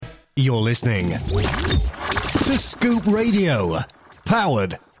You're listening to Scoop Radio,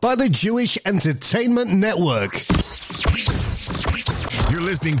 powered by the Jewish Entertainment Network. You're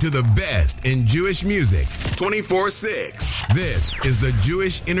listening to the best in Jewish music 24/6. This is the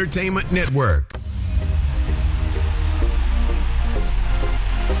Jewish Entertainment Network.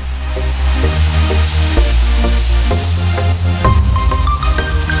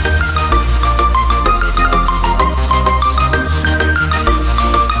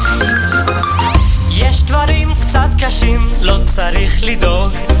 יש דברים קצת קשים, לא צריך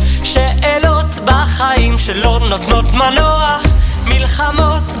לדאוג. שאלות בחיים שלא נותנות מנוח,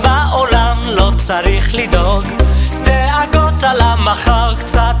 מלחמות בעולם לא צריך לדאוג. דאגות על המחר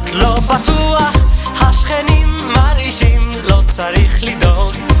קצת לא בטוח, השכנים מרעישים לא צריך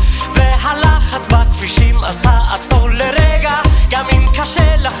לדאוג. והלחץ בכבישים אז תעצור לרגע, גם אם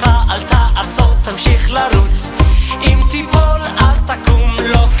קשה לך אל תעצור, תמשיך לרוץ. אם תיפול אז תקום,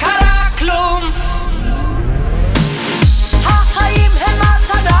 לא קרה כלום. החיים הם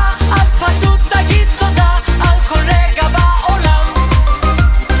מתנה, אז פשוט תגיד תודה על כל רגע בעולם.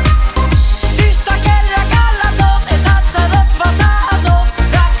 תסתכל רק על הטוב, את הצרות כבר תעזוב.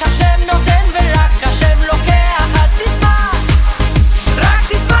 רק השם נותן ורק השם לוקח, אז תשמח. רק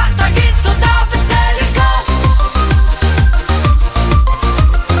תשמח, תגיד תודה וצא לבכות.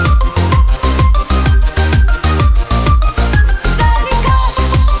 צא לבכות.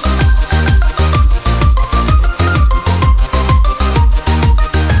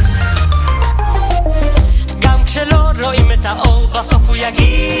 גם כשלא רואים את האור בסוף הוא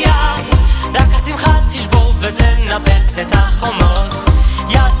יגיע, רק השמחה תשבור ותנפץ את החומות.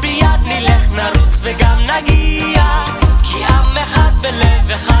 יד ביד נלך נרוץ וגם נגיע, כי עם אחד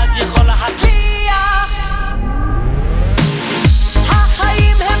בלב אחד יכול להצליח.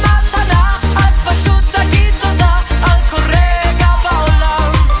 החיים הם מתנה, אז פשוט תגיד תודה על כל רגע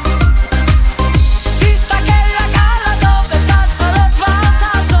בעולם. תסתכל רק על הטוב, את הצרות כבר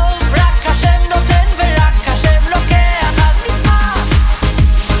תעזוב. רק השם נותן ורק השם לוקח, אז תשמח.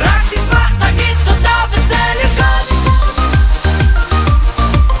 רק תשמח, תגיד תודה וצא לבכות.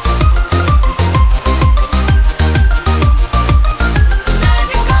 צא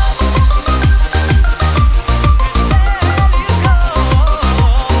לבכות.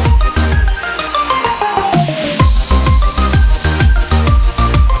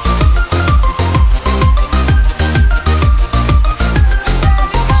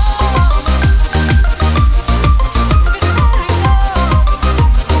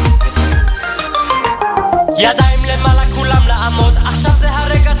 ידיים למעלה כולם לעמוד, עכשיו זה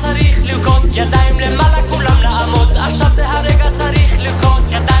הרגע צריך לרקוד. ידיים למעלה כולם לעמוד, עכשיו זה הרגע צריך לרקוד.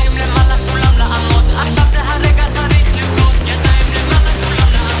 ידיים למעלה כולם לעמוד, עכשיו זה הרגע צריך לרקוד. ידיים למעלה כולם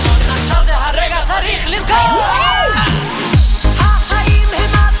לעמוד, עכשיו זה הרגע צריך לרקוד. החיים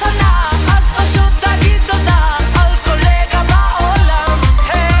הם מתנה, אז פשוט תגיד תודה על כל רגע בעולם.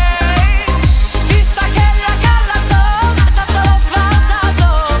 היי, תסתכל רק על הטוב, את הצרות כבר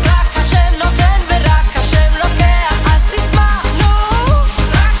תעזוב. רק השם נותן ורק השם לוקח, אז תשמח, נו.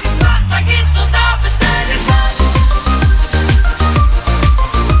 רק תשמח, תגיד תודה וצא לבכות.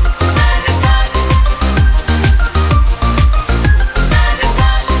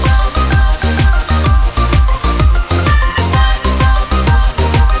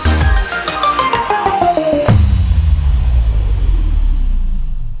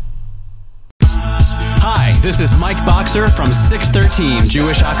 Hi, this is Mike Boxer from 613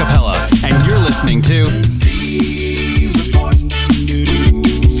 Jewish Acapella, and you're listening to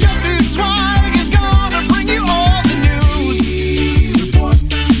Jesse Swag is gonna bring you all the news.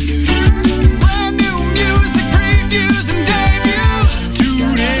 Brand new music, previews, and debuts.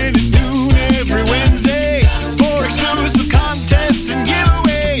 Tune in at noon every Wednesday for exclusive contests and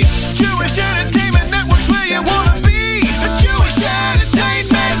giveaways. Jewish Entertainment Network's where you wanna be. The Jewish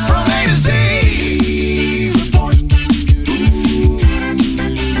Entertainment from A to Z.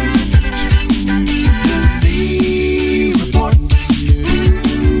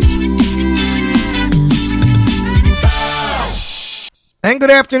 And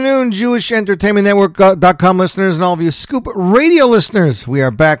good afternoon, JewishEntertainmentNetwork.com listeners and all of you Scoop Radio listeners. We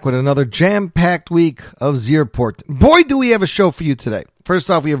are back with another jam-packed week of Zierport. Boy, do we have a show for you today. First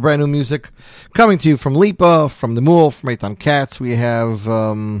off, we have brand new music coming to you from Lipa, from The Mool, from Eitan Katz. We have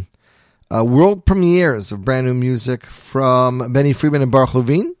world premieres of brand new music from Benny Friedman and Baruch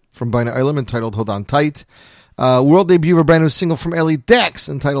Levine from Bina Olam entitled Hold On Tight. World debut of a brand new single from Ellie Dex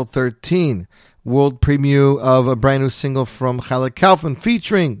entitled 13. World preview of a brand new single from Chalek Kaufman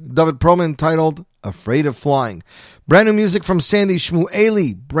featuring David Perlman entitled Afraid of Flying. Brand new music from Sandy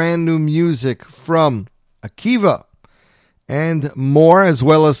Shmueli. Brand new music from Akiva. and more, as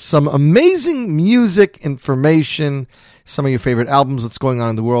well as some amazing music information, some of your favorite albums, what's going on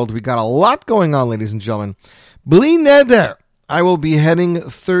in the world. We got a lot going on, ladies and gentlemen. Bli Neder, I will be heading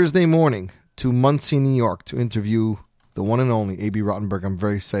Thursday morning to Monsey, New York, to interview the one and only A.B. Rottenberg. I'm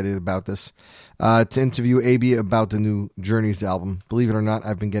very excited about this. To interview A.B. about the new Journeys album. Believe it or not,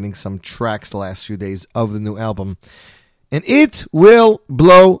 I've been getting some tracks the last few days of the new album. And it will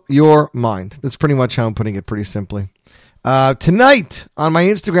blow your mind. That's pretty much how I'm putting it, pretty simply. Tonight, on my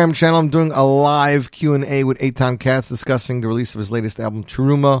Instagram channel, I'm doing a live Q&A with Eitan Katz discussing the release of his latest album,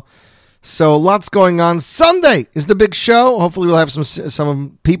 Teruma. So lots going on. Sunday is the big show. Hopefully we'll have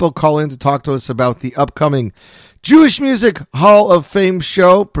some people call in to talk to us about the upcoming Jewish Music Hall of Fame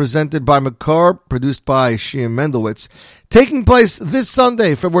show presented by Makar, produced by Shia Mendelowitz, taking place this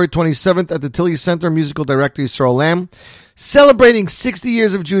Sunday, February 27th at the Tilly Center. Musical director Yisrael Lam, celebrating 60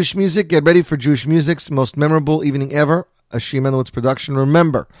 years of Jewish music. Get ready for Jewish Music's most memorable evening ever, a Shia Mendelowitz production.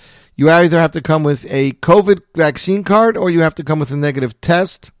 Remember, you either have to come with a COVID vaccine card or you have to come with a negative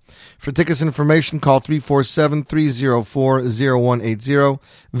test. For tickets and information, call 347-304-0180.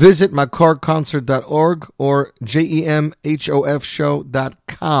 Visit makarconcert.org or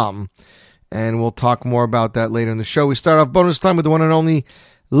jemhofshow.com. And we'll talk more about that later in the show. We start off bonus time with the one and only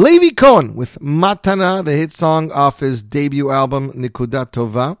Levi Cohen with Matana, the hit song off his debut album, Nikudat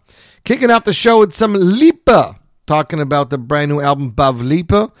Tova. Kicking off the show with some Lipa, talking about the brand new album, Bav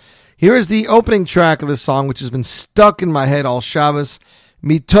Lipa. Here is the opening track of the song, which has been stuck in my head all Shabbos.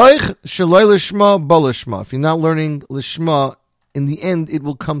 Mitoich shaloi lishma bo lishma. If you're not learning lishma, in the end it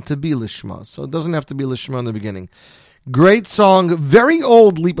will come to be lishma. So it doesn't have to be lishma in the beginning. Great song, very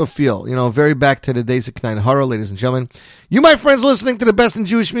old Lipa feel. Very back to the days of Knein Hara, ladies and gentlemen. You, my friends, listening to the best in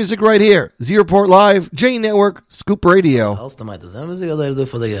Jewish music right here. Z Report Live, J Network, Scoop Radio. Als du meint, das haben sie oder du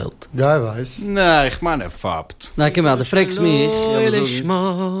für das Geld? Ja, ich weiß. Na, ich meine, fappt. Na, komm mal, du fragst mich.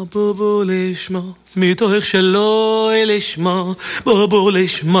 לשמה, בובו לשמה, מתוך שלוי לשמה, בובו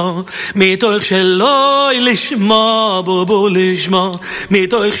לשמה, מתוך שלוי לשמה, בובו לשמה,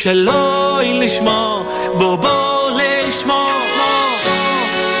 מתוך שלוי לשמה, בובו לשמה.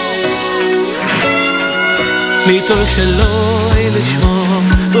 מתוך שלוי לשמה,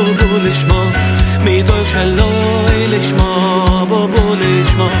 בובו לשמה, מתוך שלוי לשמה, בובו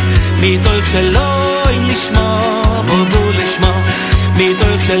לשמה, מתוך שלוי לשמה, בובו לשמה,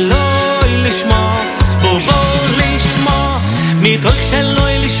 מתוך שלוי לשמה, בובו לשמה, מתוך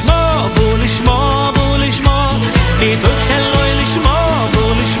שלוי לשמה, בובו לשמה, בובו לשמה, מתוך שלוי לשמה,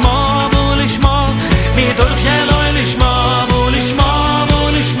 בובו לשמה, בובו לשמה, מתוך שלוי לשמה, בובו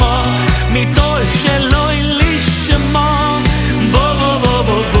לשמה,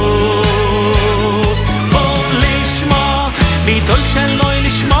 בובו לשמה, מתוך שלוי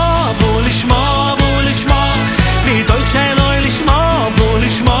לשמה, בובו בובו בובו לשמה, מתוך שלוי לשמה, בובו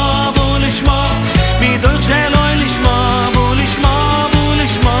לשמה, בובו לשמה, מתוך שלוי לשמה, בובו לשמה, בובו לשמה, מתוך שלוי לשמה, בובו לשמה, בובו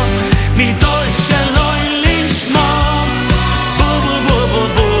לשמה, מתוך שלוי לשמה, בובו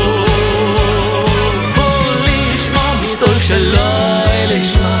בובו בובו לשמה, מתוך שלוי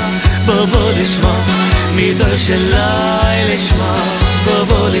לשמה, בובו לשמה, מתוך שלוי לשמה,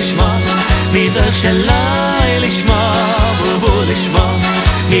 בובו לשמה, מתוך שלוי לשמה, בובו לשמה,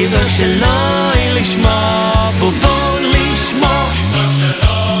 מתוך שלוי לשמה, בובו לשמה.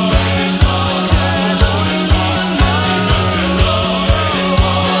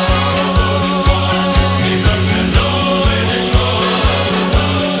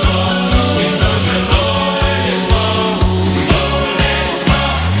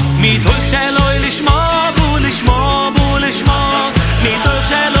 מתוך שלוי לשמה, בו לשמה, בו לשמה, מתוך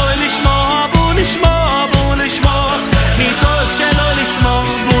שלוי לשמה, בו לשמה, בו לשמה, מתוך שלוי לשמה,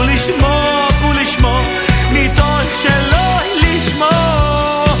 בו לשמה, בו לשמה, מתוך שלוי לשמה,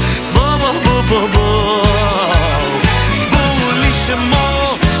 בו בו בו בו בו, בו לשמה,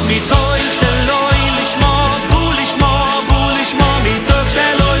 מתוך שלוי לשמה, בו לשמה, בו לשמה, מתוך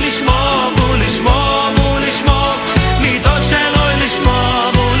שלוי לשמה, בו לשמה, בו לשמה, מתוך שלוי לשמה,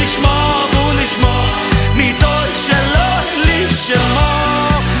 בו לשמה, בו לשמה, מתוך שלוי לשמה,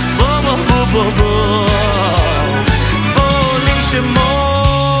 בו בו בו בו בו, בו לשמה.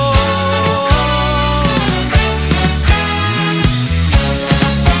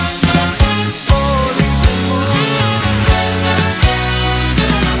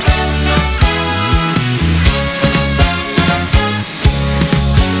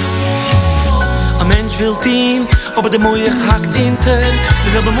 Ein Mensch will tun, aber der Moich hakt hinter.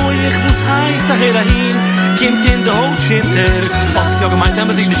 Derselbe Moich, wo's heißt, der Heroin, kommt in der Hautschinter. Was ist ja gemeint, haben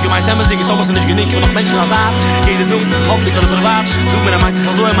wir sich nicht gemeint, haben wir sich Thomas nicht genick, wenn noch Menschen als Art. Jeder sucht, hoffentlich kann er privat. Sucht mir, er meint es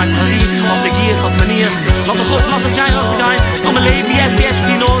so, er meint es sie. Ob der Gier ist, ob der nie ist. Lass doch gut, lass es gehen, lass es gehen. Komm, wir leben jetzt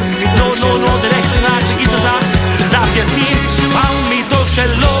die nur. Der rechte Rat, sie gibt es an. Ich darf jetzt dir, weil mir doch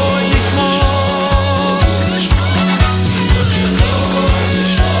schon nicht mehr.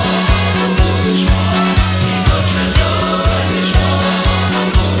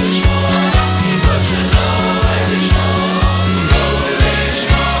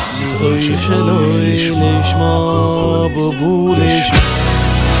 שלוי לשמוע בבול לשמוע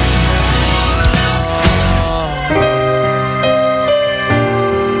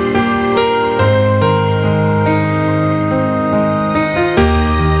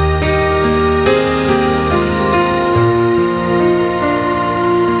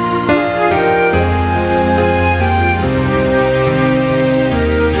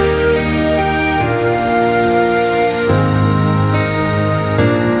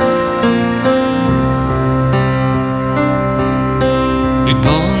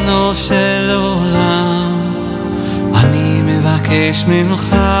מבקש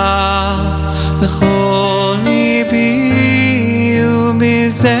ממך בכל ליבי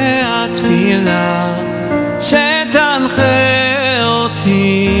ובזה התפילה שתנחה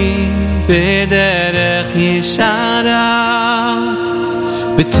אותי בדרך ישרה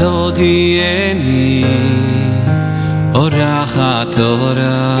ותודיעני אורח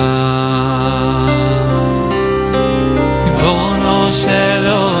התורה ריבונו של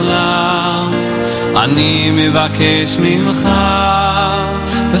עולם אני מבקש ממך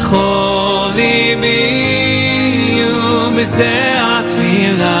בכל ליבי ובזה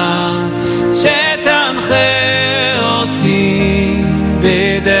התפילה שתנחה אותי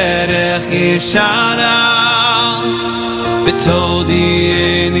בדרך ישרה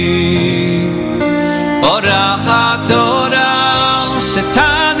ותודיעני אורח התורה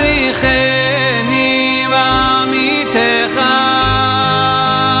שתדריכני בעמיתך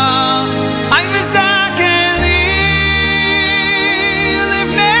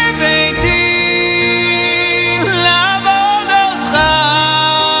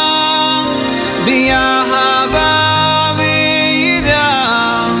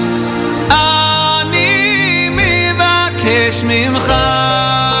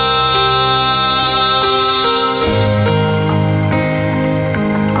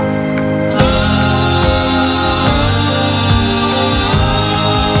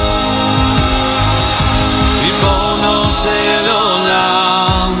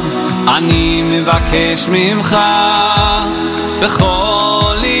מבקש ממך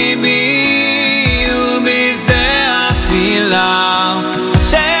בכל ליבי ובזה התפילה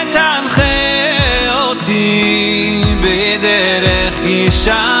שתנחה אותי בדרך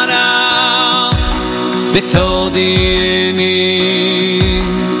ישרה ותודיעני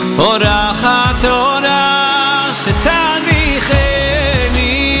אורח התורה שתניחני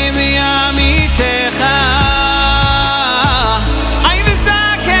בעמיתך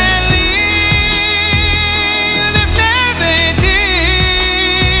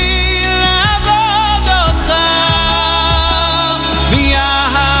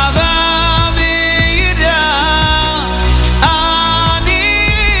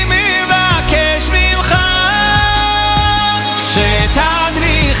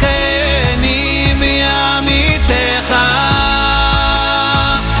שתדריכני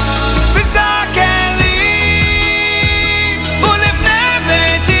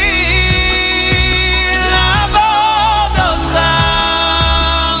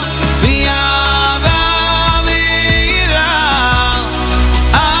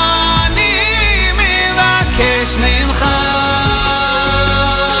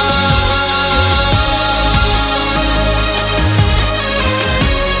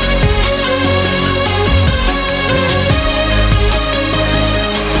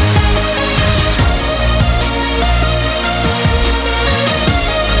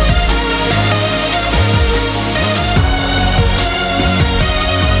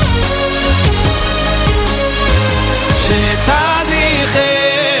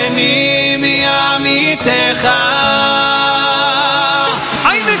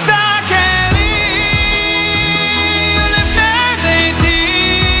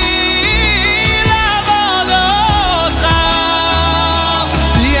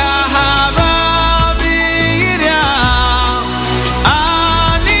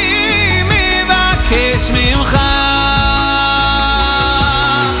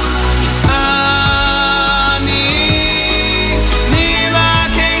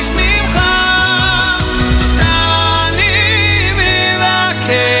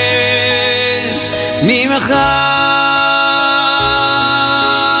ממך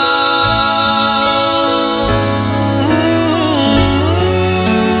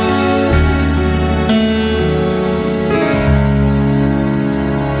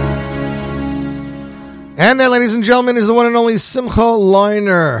And that, ladies and gentlemen, is the one and only Simcha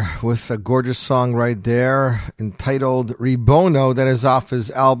Leiner with a gorgeous song right there entitled Ribono, that is off his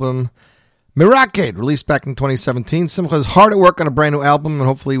album Miraked, released back in 2017. Simcha is hard at work on a brand new album, and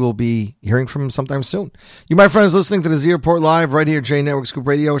hopefully we'll be hearing from him sometime soon. You, my friends, listening to the Z Report Live right here, J Network Scoop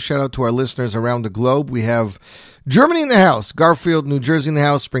Radio. Shout out to our listeners around the globe. We have Germany in the house, Garfield, New Jersey in the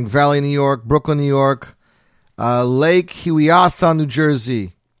house, Spring Valley, New York, Brooklyn, New York, Lake Hiawatha, New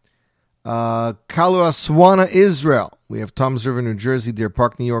Jersey, Kaluaswana, Israel. We have Toms River, New Jersey, Deer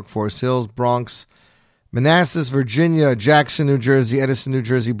Park, New York, Forest Hills, Bronx, Manassas, Virginia, Jackson, New Jersey, Edison, New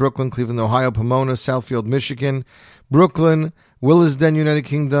Jersey, Brooklyn, Cleveland, Ohio, Pomona, Southfield, Michigan, Brooklyn, Willisden, United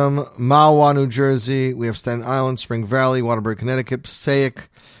Kingdom, Mahwah, New Jersey. We have Staten Island, Spring Valley, Waterbury, Connecticut, Passaic,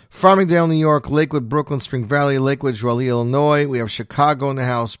 Farmingdale, New York, Lakewood, Brooklyn, Spring Valley, Lakewood, Jolie, Illinois. We have Chicago in the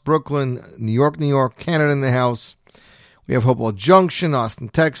house, Brooklyn, New York, Canada in the house. We have Hopewell Junction, Austin,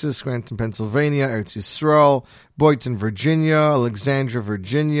 Texas, Scranton, Pennsylvania, Eretz Yisrael, Boynton, Virginia, Alexandria,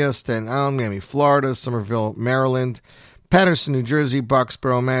 Virginia, Staten Island, Miami, Florida, Somerville, Maryland, Patterson, New Jersey,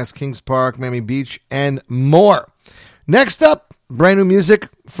 Boxborough, Mass, Kings Park, Miami Beach, and more. Next up, brand new music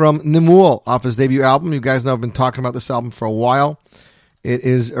from Nimul off his debut album. You guys know I've been talking about this album for a while. It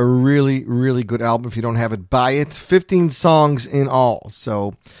is a really, really good album. If you don't have it, buy it. 15 songs in all.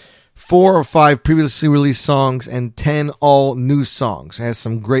 So 4 or 5 previously released songs and 10 all new songs. It has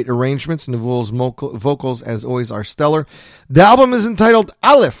some great arrangements. Nimul's vocals, as always, are stellar. The album is entitled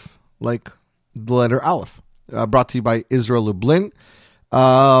Aleph, like the letter Aleph. Brought to you by Israel Lublin.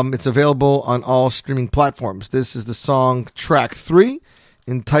 It's available on all streaming platforms. This is the song track 3,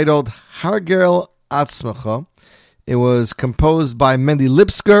 entitled Hargel Atzmacha. It was composed by Mendy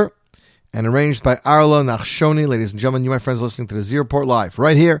Lipsker and arranged by Arla Nachshoni. Ladies and gentlemen, you, my friends, listening to the Z Report Live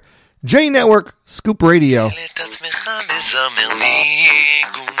right here, J Network Scoop Radio. הרגל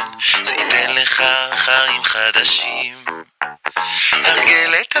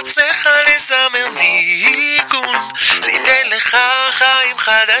את עצמך לזמר ניגון, זה ייתן לך חיים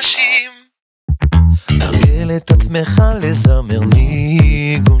חדשים. הרגל את עצמך לזמר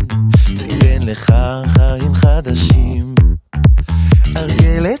ניגון, זה ייתן לך חיים חדשים.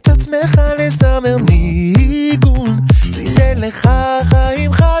 הרגל את עצמך לזמר ניגון, זה ייתן לך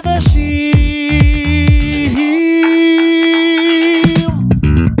חיים חדשים.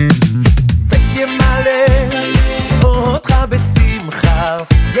 וימלא אותך בשמחה,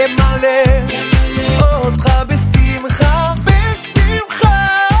 ימלא אותך בשמחה, בשמחה,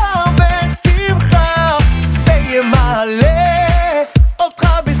 בשמחה. וימלא אותך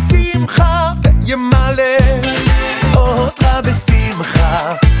בשמחה, וימלא אותך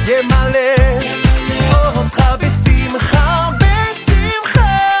בשמחה, ימלא אותך בשמחה,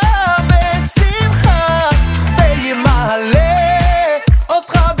 בשמחה, בשמחה. וימלא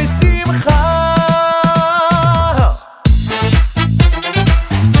אותך בשמחה.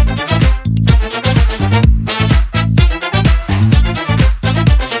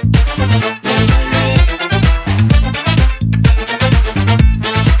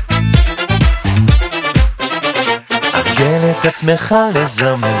 את עצמך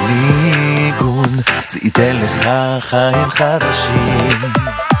לזמר ניגון, זה ייתן לך חיים חדשים.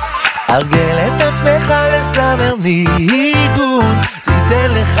 הרגל את עצמך לזמר ניגון, זה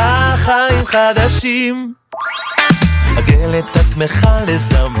ייתן לך חיים חדשים. הרגל את עצמך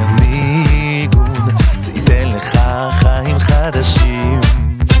לזמר ניגון, זה ייתן לך חיים חדשים.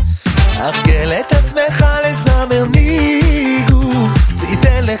 הרגל את עצמך לזמר ניגון, זה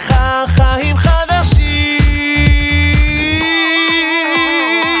ייתן לך חיים חדשים.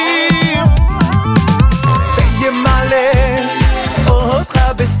 ימלא אותך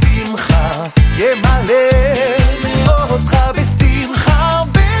בשמחה,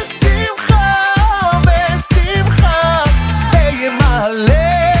 בשמחה, בשמחה. וימלא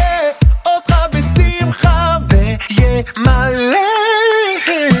אותך בשמחה, וימלא,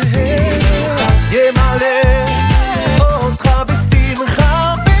 ימלא אותך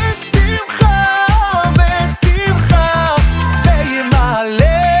בשמחה, בשמחה, בשמחה.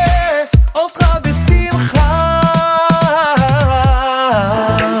 וימלא אותך בשמחה.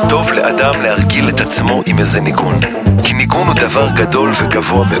 טוב לאדם להרגיל את עצמו עם איזה ניגון, כי ניגון הוא דבר גדול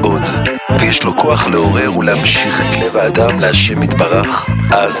וגבוה מאוד, ויש לו כוח לעורר ולהמשיך את לב האדם להשם יתברך.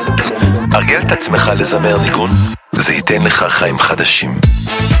 אז הרגל את עצמך לזמר ניגון, זה ייתן לך חיים חדשים.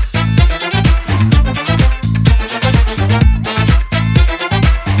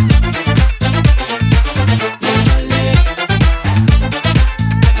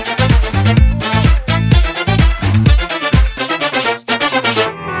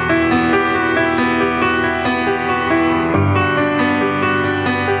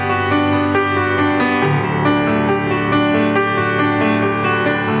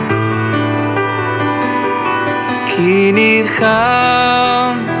 כי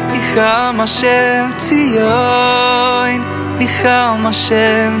ניחם השם ציון, ניחם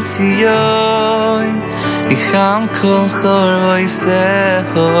השם ציון, ניחם כל חורבותיו.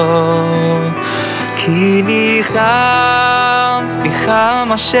 כי ניחם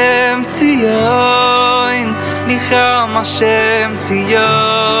השם ציון, ניחם השם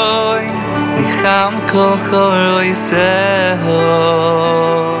ציון, ניחם כל חורבותיו.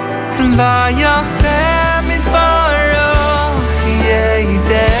 ויעשה מדברו כי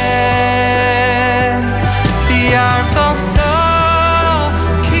ידן, וירפסו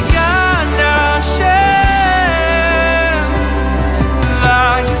כי גן השם.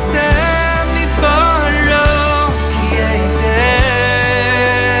 ויעשה מדברו כי ידן,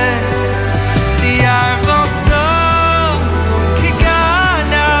 וירפסו כי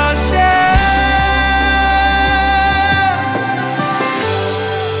גן השם.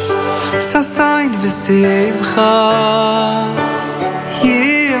 ששון ושמחה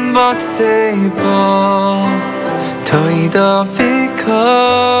ימצא בו, תודה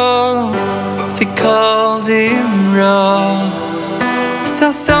וכל זמרה.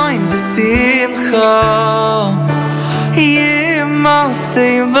 ששון ושמחה ימצא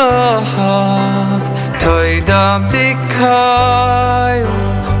בו, תודה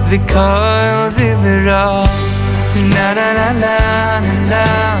וכל זמרה. Na na na na na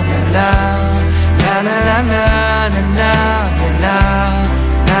na na na na na na na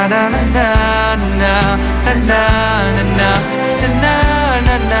na na na na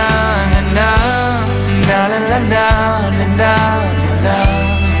na na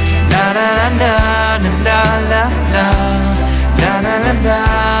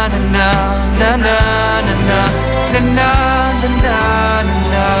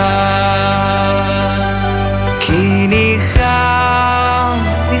כי ניחם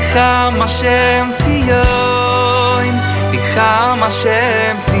השם ציון, ניחם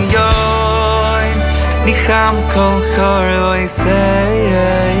השם ציון, ניחם כל חורבותיו.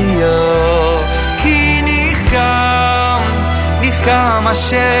 כי ניחם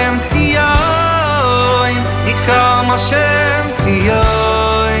השם ציון, ניחם השם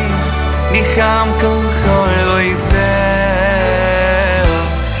ציון, ניחם כל חורבותיו.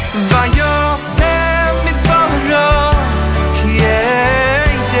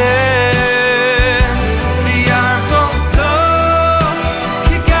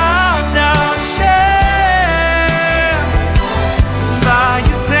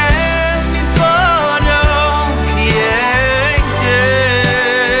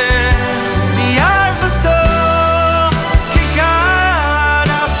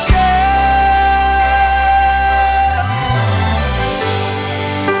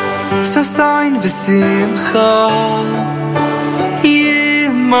 ששון ושמחה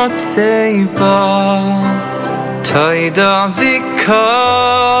ימצא בו, תודה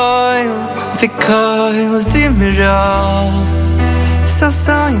וכל זמרה.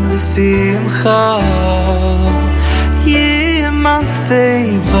 ששון ושמחה ימצא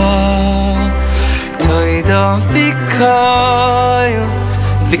בו, תודה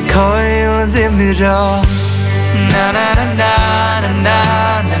וכל זמרה. Na na na na na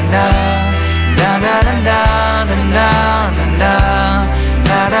na na na na na na na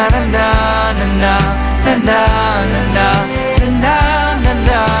na na na na na na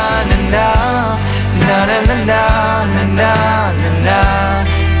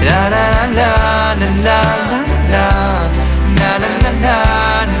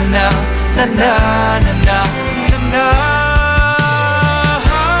na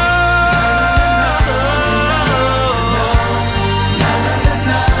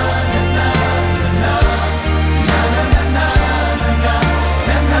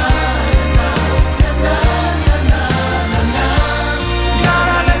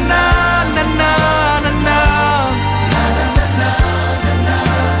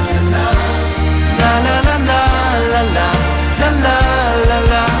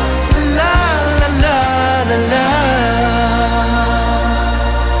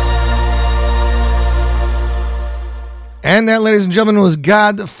And that, ladies and gentlemen, was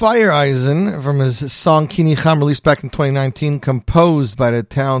God Feiereisen from his song Ki Nicham, released back in 2019, composed by the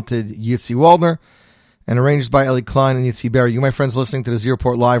talented Yitzi Waldner and arranged by Ellie Klein and Yitzi Berry. You, my friends, listening to the Z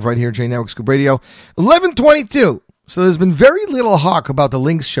Report live right here, J Network Scoop Radio, 11:22. So there's been very little talk about the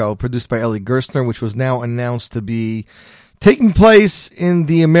Lynx show produced by Ellie Gerstner, which was now announced to be taking place in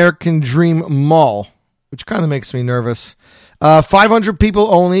the American Dream Mall, which kind of makes me nervous. 500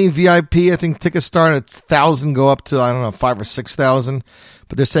 people only, VIP. I think tickets start at 1,000, go up to, I don't know, 5,000 or 6,000.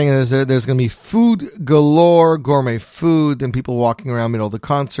 But they're saying there's going to be food galore, gourmet food, and people walking around middle of the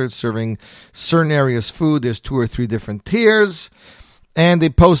concert serving certain areas food. There's 2 or 3 different tiers. And they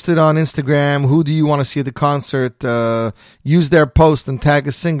posted on Instagram, who do you want to see at the concert? Use their post and tag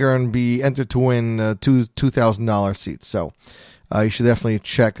a singer and be entered to win $2,000 seats. So you should definitely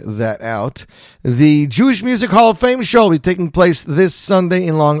check that out. The Jewish Music Hall of Fame show will be taking place this Sunday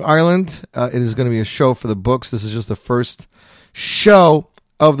in Long Island. It is going to be a show for the books. This is just the first show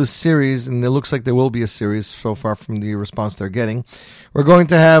of the series, and it looks like there will be a series so far from the response they're getting. We're going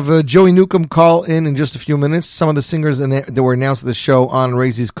to have Joey Newcomb call in just a few minutes. Some of the singers that were announced at the show on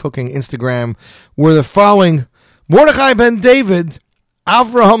Raisy's Cooking Instagram were the following: Mordechai Ben David,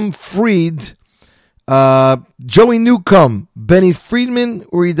 Avraham Fried, Joey Newcomb, Benny Friedman,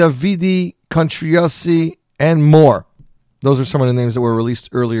 Uri Davidi, Countryossi, and more. Those are some of the names that were released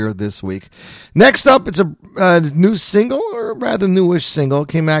earlier this week. Next up, it's a new single, or rather newish single.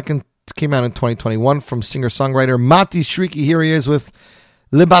 Came out in 2021 from singer-songwriter Mati Shriki. Here he is with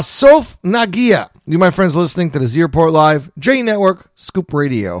Lebasof Nagia. You, my friends, listening to the Z Report Live, J Network, Scoop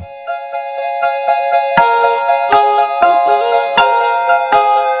Radio.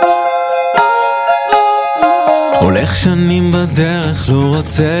 הולך שנים בדרך, לא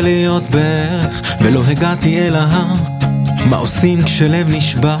רוצה להיות בערך, ולא הגעתי אל ההר. מה עושים כשלב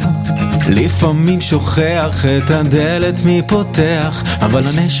נשבר? לפעמים שוכח את הדלת מי פותח, אבל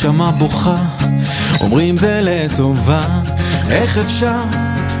הנשמה בוכה, אומרים זה לטובה. איך אפשר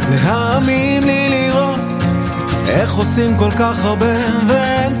להאמין לי לראות איך עושים כל כך הרבה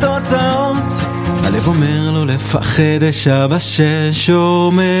ואין תוצאות? הלב אומר לו לפחד, אבא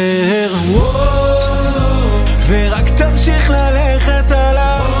ששומר ורק תמשיך ללכת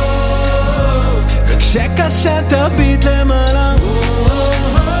עליו, וכשקשה תביט למעלה,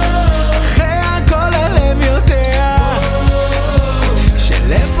 אחרי הכל הלב יודע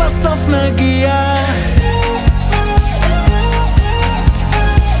שלב בסוף נגיע.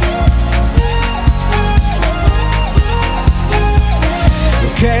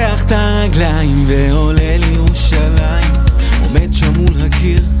 לוקח את הרגליים ועולה לירושלים, עומד שם מול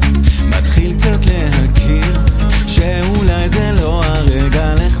הקיר, מתחיל קצת להכיר שאולי זה לא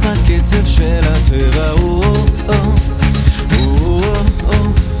הרגע, לך בקצב של הטבע.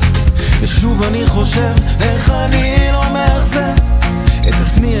 ושוב אני חושב איך אני לא מאכזב את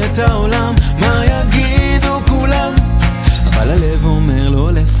עצמי, את העולם, מה יגידו כולם, אבל הלב אומר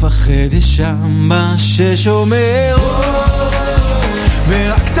לא לפחד, יש שם מה ששומר,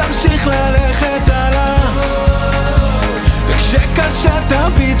 ורק תמשיך ללכת עליו, וכשקשה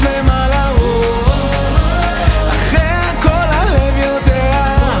תביט למעלה, אחרי הכל הלב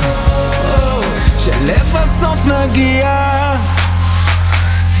יודע שלב בסוף נגיע.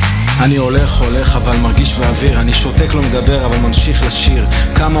 אני הולך אבל מרגיש באוויר, אני שותק לא מדבר אבל ממשיך לשיר.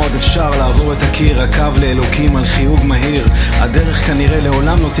 כמה עוד אפשר לעבור את הקיר, הקו לאלוקים על חיוג מהיר, הדרך כנראה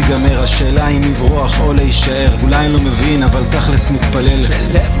לעולם לא תיגמר, השאלה אם לברוח או להישאר, אולי אני לא מבין אבל תכלס מתפלל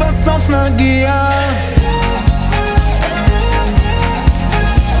שלב בסוף נגיע.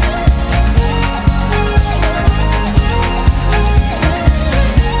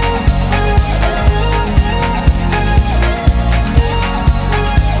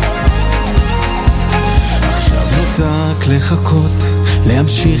 רק לחכות,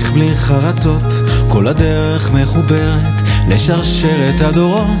 להמשיך בלי חרטות, כל הדרך מחוברת לשרשרת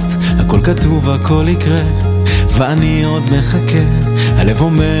הדורות, הכל כתוב הכל יקרה ואני עוד מחכה, הלב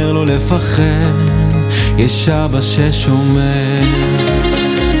אומר לא לפחד, יש אבא ששומר.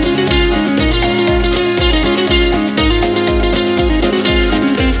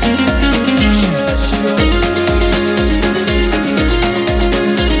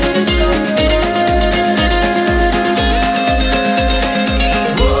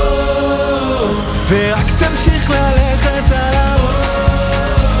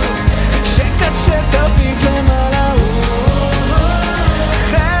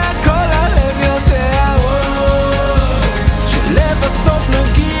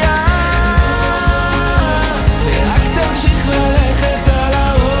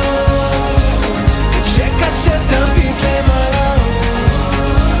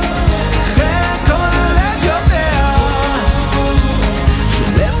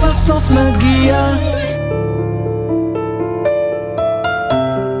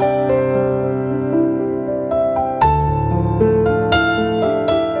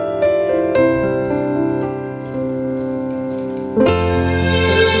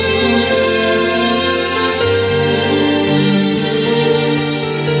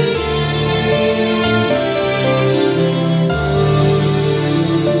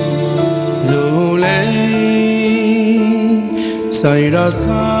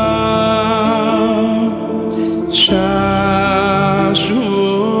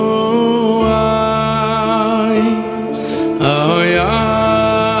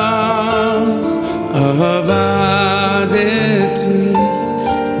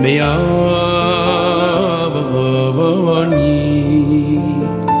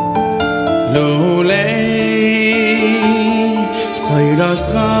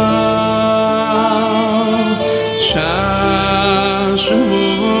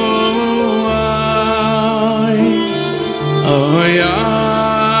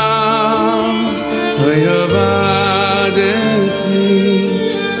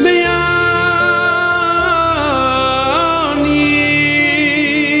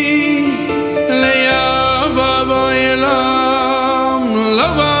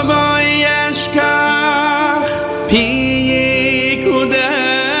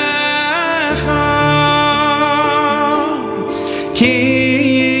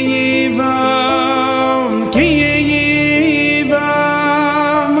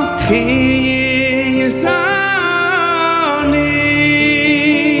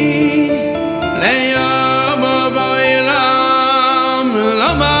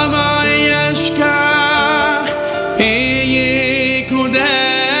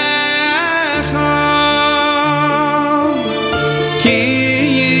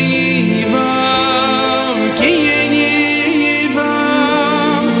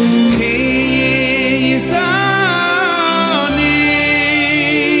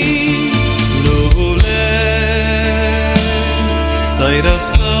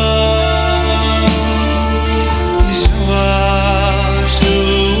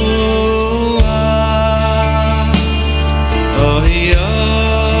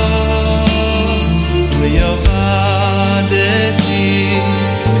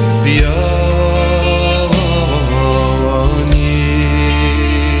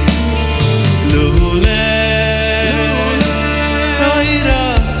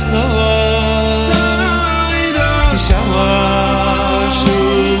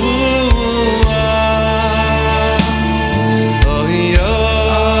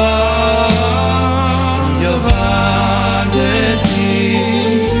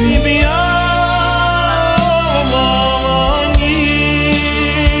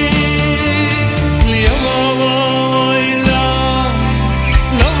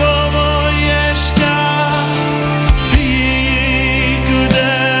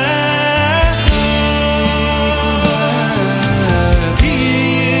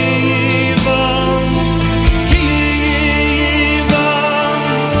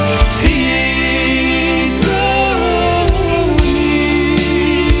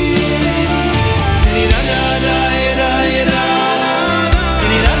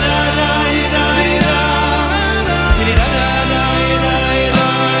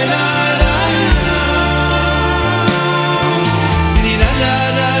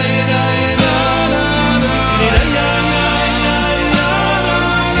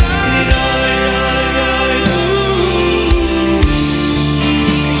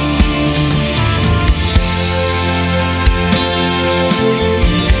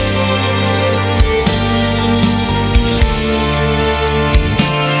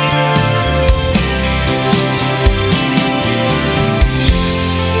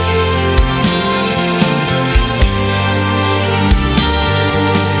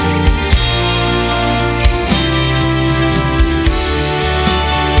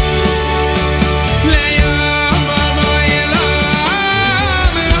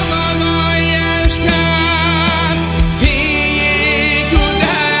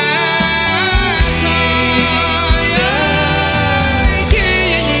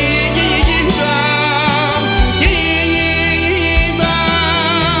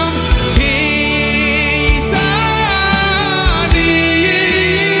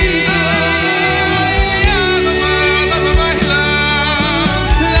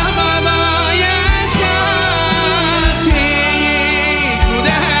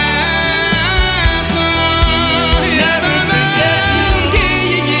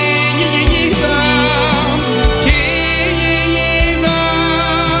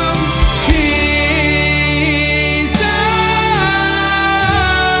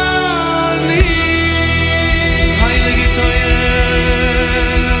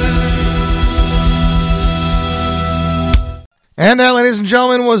 And that, ladies and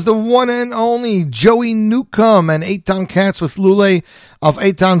gentlemen, was the one and only Joey Newcomb and Eitan Katz with Lule of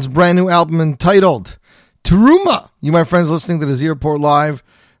Eitan's brand new album entitled Teruma. You, my friends, listening to the Z Report Live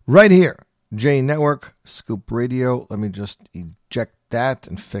right here, J Network, Scoop Radio. Let me just eject that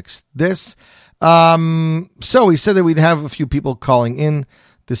and fix this. So we said that we'd have a few people calling in,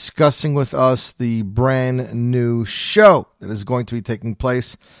 discussing with us the brand new show that is going to be taking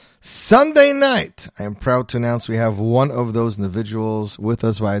place Sunday night. I am proud to announce we have one of those individuals with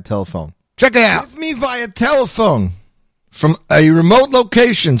us via telephone. Check it out. With me via telephone from a remote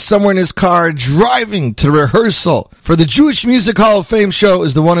location somewhere in his car, driving to rehearsal for the Jewish Music Hall of Fame show,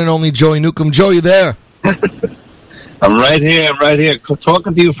 is the one and only Joey Newcomb. Joey, you there? I'm right here,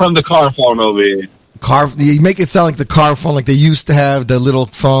 talking to you from the car phone over here. You make it sound like the car phone, like they used to have, the little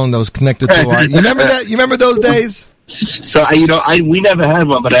phone that was connected to our... You remember that? You remember those days? So, we never had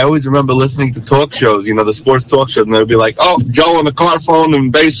one, but I always remember listening to talk shows, the sports talk shows, and they'd be like, oh, Joe on the car phone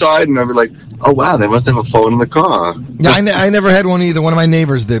in Bayside, and I'd be like, oh, wow, they must have a phone in the car. Yeah, I never had one either. One of my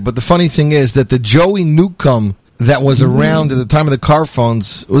neighbors did, but the funny thing is that the Joey Newcomb that was around at the time of the car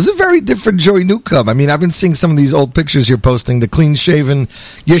phones was a very different Joey Newcomb. I mean, I've been seeing some of these old pictures you're posting, the clean-shaven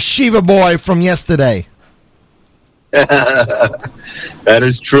yeshiva boy from yesterday. That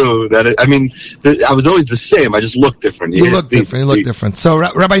is true. I was always the same. I just looked different. You look different. So,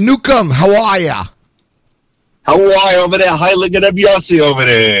 Rabbi Newcomb, how are ya? How are you over there? Hi, look at Yossi over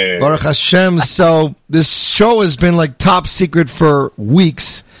there. Baruch Hashem. So, this show has been like top secret for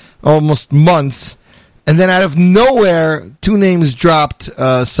weeks, almost months. And then out of nowhere, two names dropped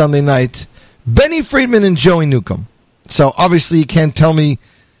Sunday night. Benny Friedman and Joey Newcomb. So, obviously, you can't tell me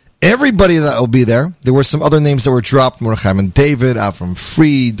everybody that will be there. There were some other names that were dropped: Mordechai and David, Avram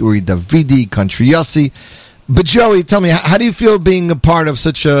Fried, Uri Davidi, Country Yossi. But Joey, tell me, how do you feel being a part of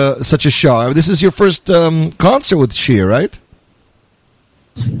such a show? This is your first concert with Shia, right?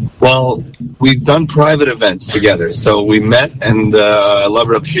 Well, we've done private events together, so we met, and I love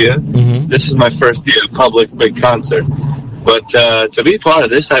Reb Shia. Mm-hmm. This is my first year public big concert. But to be part of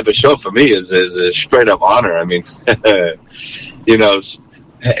this type of show for me is a straight up honor. I mean, I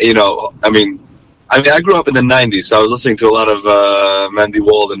grew up in the 90s, so I was listening to a lot of Mendy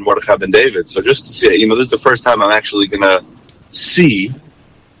Wald and Mordechai Ben David. So just to see, this is the first time I'm actually going to see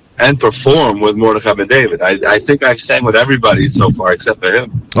and perform with Mordechai Ben David. I think I've sang with everybody so far except for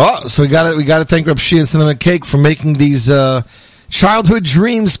him. Oh, so we got to thank Reb Shia and send him a cake for making these childhood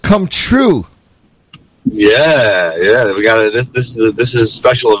dreams come true. Yeah. We got this is a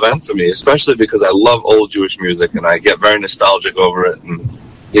special event for me, especially because I love old Jewish music and I get very nostalgic over it, and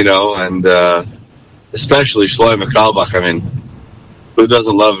especially Shlomo Carlebach. I mean, who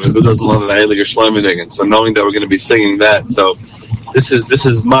doesn't love the Heiliger Shlomo Ding? So knowing that we're going to be singing that, so this is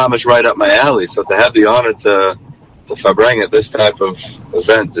mamish right up my alley. So to have the honor to Fabrang at this type of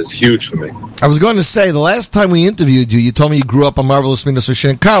event is huge for me. I was going to say, the last time we interviewed you, you told me you grew up on Marvelous Midas Rishon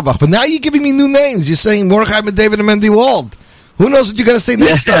and Carlebach, but now you're giving me new names. You're saying Mordechai Ben David and Mendy Wald. Who knows what you're going to say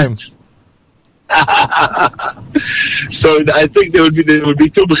next time? So I think there would be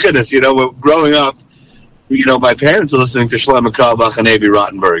two beginners. Growing up, my parents were listening to Shlomo Carlebach and Avi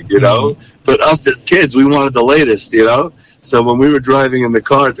Rottenberg, but us as kids, we wanted the latest, So when we were driving in the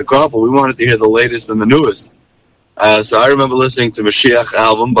car to Carpool, we wanted to hear the latest and the newest. So I remember listening to Mashiach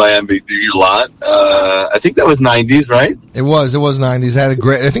album by MBD a lot. I think that was 90s, right? It was 90s. I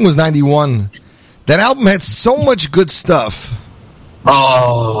think it was 91. That album had so much good stuff.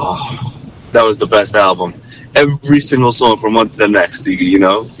 Oh, that was the best album. Every single song from one to the next, you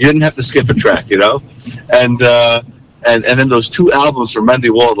didn't have to skip a track, and then those two albums from Mendy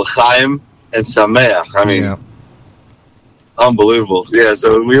Wald, L'Chaim and Sameach. I mean, unbelievable. Yeah,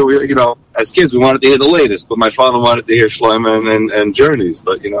 so we as kids we wanted to hear the latest, but my father wanted to hear Shlomo and Journeys,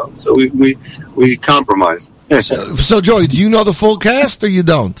 but so we compromised. So Joey, do you know the full cast or you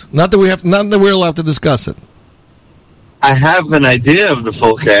don't? Not that we're allowed to discuss it. I have an idea of the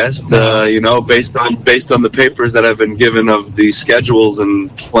full cast, based on the papers that I've been given of the schedules and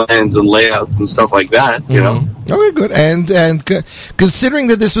plans and layouts and stuff like that. Okay, good. And considering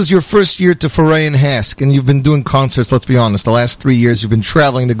that this was your first year to foray in HASC, and you've been doing concerts, let's be honest, the last 3 years you've been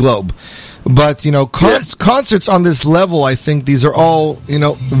traveling the globe. But concerts on this level, I think these are all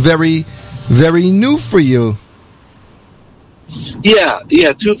very, very new for you. Yeah.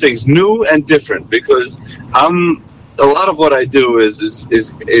 Two things, new and different, because a lot of what I do is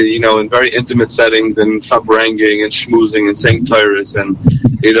in very intimate settings and fabranging and schmoozing and saying Tyrus and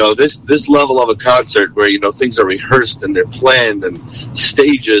this level of a concert where things are rehearsed and they're planned and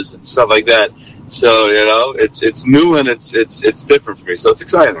stages and stuff like that. So it's new and it's different for me. So it's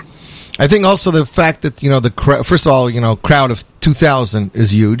exciting. I think also the fact that first of all, crowd of 2,000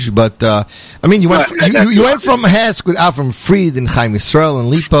 is huge. But you went from HASC with Avram Fried and Chaim Yisrael and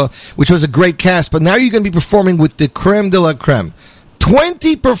Lipa, which was a great cast. But now you're going to be performing with the creme de la creme,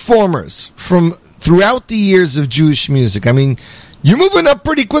 20 performers from throughout the years of Jewish music. I mean, you're moving up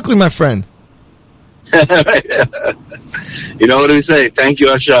pretty quickly, my friend. You know what do we say? Thank you,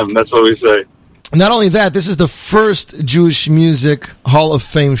 Hashem. That's what we say. Not only that, this is the first Jewish Music Hall of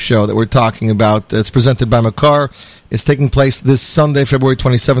Fame show that we're talking about. It's presented by Makar. It's taking place this Sunday, February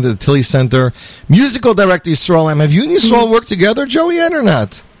 27th at the Tilly Center. Musical director Yisrael M. Have you and Yisrael worked together, Joey, yet or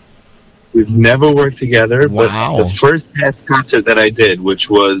not? We've never worked together, Wow. but the first past concert that I did, which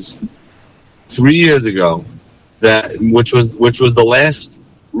was 3 years ago, which was the last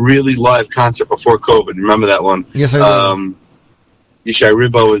really live concert before COVID. Remember that one? Yes, I do. Yishai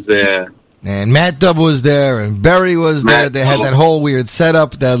Ribbo was there. And Matt Dubb was there, and Barry was there. They had that whole weird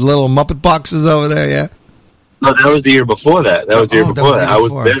setup, that little Muppet boxes over there, yeah? No, that was the year before that. That was the year before that. I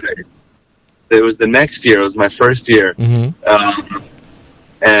was there. It was the next year. It was my first year. Mm-hmm.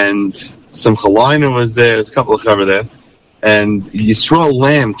 And Simcha Leiner was there. There's a couple of cover there. And Yisrael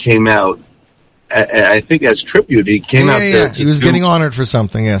Lamb came out, I think as tribute. He came out there. He was getting honored for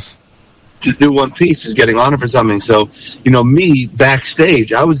something, yes. To do one piece, he's getting honored for something. So, me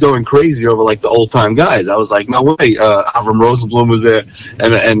backstage, I was going crazy over like the old time guys. I was like, no way. Avram Rosenblum was there,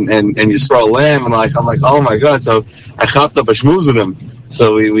 and Yisrael Lamb, and I'm like, oh my god. So I hopped up a schmooze with him.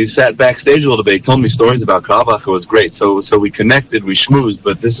 So we sat backstage a little bit. He told me stories about Krabach. It was great. So we connected, we schmoozed.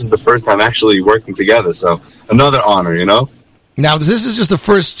 But this is the first time actually working together. So another honor, Now, this is just the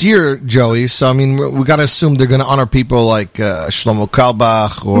first year, Joey, so, I mean, we got to assume they're going to honor people like Shlomo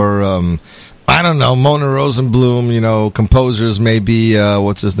Kalbach or, I don't know, Mona Rosenblum, composers maybe,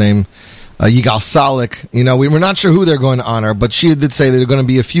 what's his name, Yigal Salik. We're not sure who they're going to honor, but she did say there are going to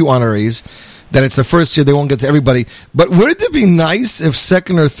be a few honorees, that it's the first year they won't get to everybody. But would it be nice if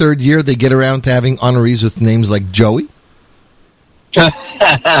second or third year they get around to having honorees with names like Joey?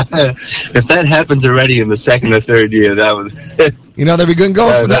 If that happens already in the second or third year, that would... they've been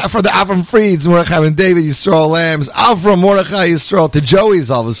going for the Avram Frieds, Mordechai and David, Yisrael Lambs, Avram, Mordechai, Yisrael, to Joey's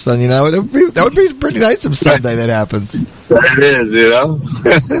all of a sudden, that would be pretty nice if someday that happens. It is,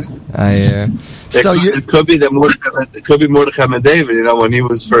 It could be Mordechai and David, when he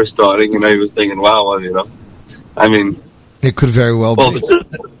was first starting, he was thinking, wow, I mean... It could very well be.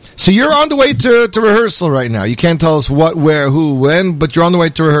 So you're on the way to rehearsal right now. You can't tell us what, where, who, when, but you're on the way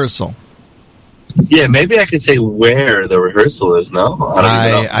to rehearsal. Yeah, maybe I could say where the rehearsal is. No,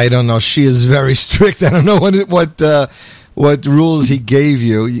 I don't know. She is very strict. I don't know what rules he gave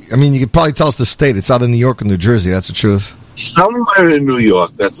you. I mean, you could probably tell us the state. It's either New York or New Jersey. That's the truth. Somewhere in New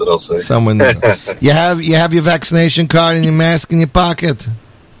York. That's what I'll say. Somewhere. You have your vaccination card and your mask in your pocket.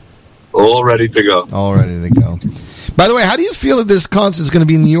 All ready to go. All ready to go. By the way, how do you feel that this concert is going to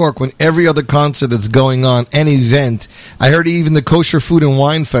be in New York when every other concert that's going on, an event, I heard even the Kosher Food and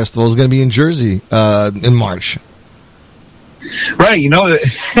Wine Festival is going to be in Jersey in March. Right,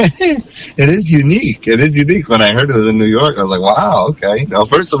 it is unique. It is unique. When I heard it was in New York, I was like, wow, okay.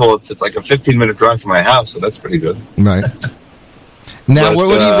 First of all, it's like a 15-minute drive from my house, so that's pretty good. Right. Now,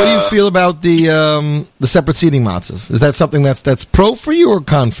 what do you feel about the separate seating matzav? Is that something that's pro for you or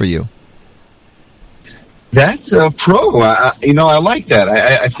con for you? That's a pro. I like that.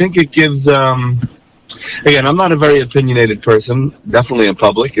 I think it gives. Again, I'm not a very opinionated person. Definitely in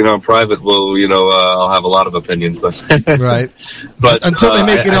public. In private, I'll have a lot of opinions, but right. But until they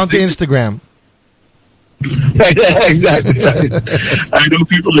make it onto Instagram. Exactly. Right. I know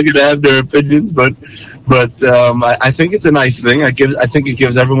people are going to have their opinions, but I think it's a nice thing. I think it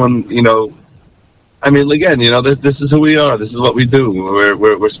gives everyone, I mean, again, this is who we are. This is what we do.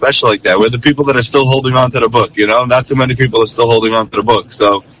 We're special like that. We're the people that are still holding on to the book. Not too many people are still holding on to the book.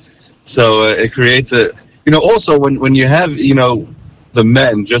 So it creates a. Also when you have the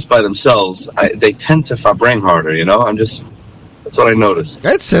men just by themselves, they tend to fabrang harder. That's what I noticed.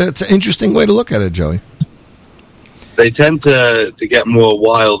 It's an interesting way to look at it, Joey. They tend to get more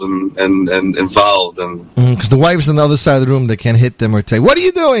wild and involved, and because the wife's on the other side of the room, they can't hit them or say, "What are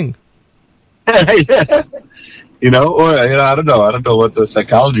you doing?" Or I don't know. I don't know what the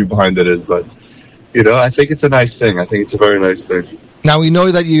psychology behind it is, but I think it's a nice thing. I think it's a very nice thing. Now, we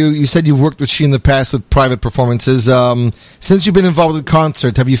know that you said you've worked with she in the past with private performances. Since you've been involved with the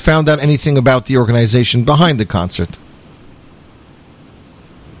concert, have you found out anything about the organization behind the concert?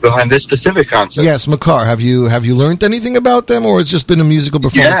 Behind this specific concert? Yes, Makar. Have you learned anything about them, or it's just been a musical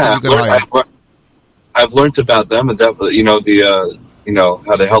performance that you got hired? I've learned about them, and definitely, how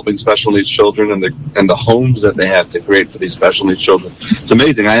they're helping special needs children and the homes that they have to create for these special needs children. It's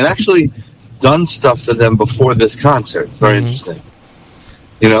amazing. I had actually done stuff for them before this concert. Very interesting.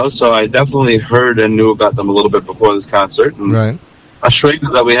 So I definitely heard and knew about them a little bit before this concert. And right.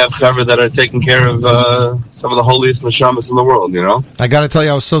 Ashreinu that we have chaver that are taking care of some of the holiest neshamas in the world, I got to tell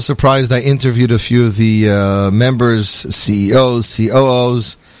you, I was so surprised. I interviewed a few of the members, CEOs,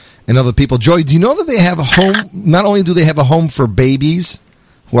 COOs, and other people. Joey, do you know that they have a home? Not only do they have a home for babies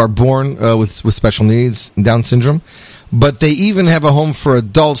who are born with special needs and Down syndrome, but they even have a home for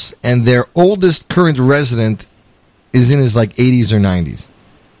adults, and their oldest current resident is in his 80s or 90s.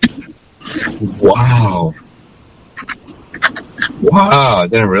 Wow. Wow, I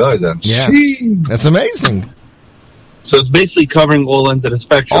didn't realize that. Yeah. Jeez. That's amazing. So it's basically covering all ends of the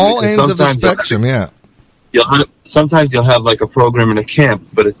spectrum. All ends of the spectrum, yeah. Sometimes you'll have a program in a camp,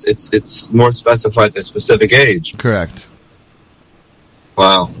 but it's more specified to a specific age. Correct.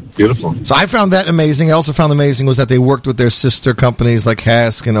 Wow, beautiful. So I found that amazing. I also found amazing was that they worked with their sister companies like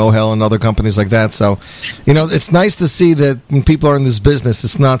Hask and OHEL and other companies like that. So, it's nice to see that when people are in this business,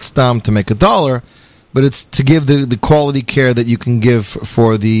 it's not stam to make a dollar, but it's to give the quality care that you can give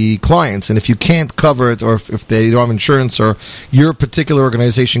for the clients. And if you can't cover it, or if they don't have insurance, or your particular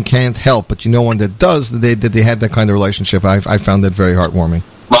organization can't help, but you know one that does, that they had that kind of relationship, I found that very heartwarming.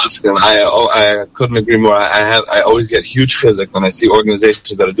 I couldn't agree more. I always get huge chizuk when I see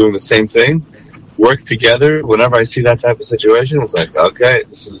organizations that are doing the same thing work together. Whenever I see that type of situation, it's okay,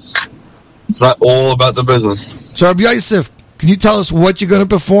 it's not all about the business. So, Rabbi Yosef, can you tell us what you're going to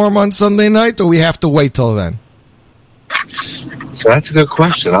perform on Sunday night, or we have to wait till then? So that's a good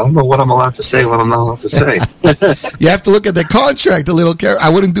question. I don't know what I'm allowed to say, what I'm not allowed to say. You have to look at the contract a little carefully. I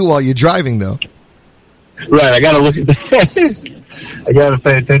wouldn't do while you're driving, though. Right, I got to look at that. I got to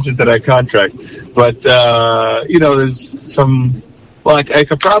pay attention to that contract. But, there's some... Well, I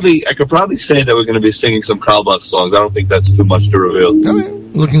could probably say that we're going to be singing some Carlebach songs. I don't think that's too much to reveal. Okay.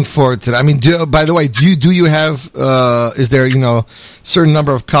 Looking forward to that. I mean, by the way, do you have, is there, certain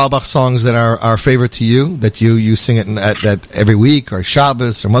number of Carlebach songs that are favorite to you, that you sing it at every week, or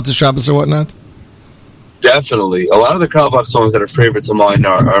Shabbos, or Motzei Shabbos, or whatnot? Definitely. A lot of the Carlebach songs that are favorites of mine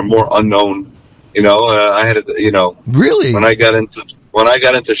are more unknown. I had really, when I got into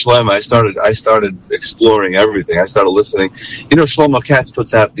Shlomo, I started exploring everything. I started listening. Shlomo Katz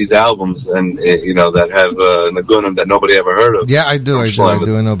puts out these albums, and that have Nagunim that nobody ever heard of. Yeah, I do. I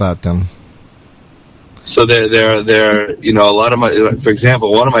know about them. So they're a lot of my. For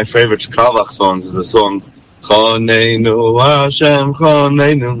example, one of my favorite Carlebach songs is the song Choneinu Hashem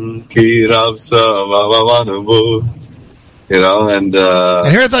Choneinu Ki Rav Savavavanu. And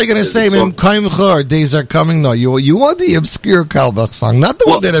here I thought you were going to say, Days Are Coming. No, you want the obscure Carlebach song, not the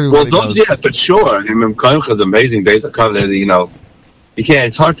one that everybody knows. Yeah, but sure. Is amazing. Days Are Coming. You can't.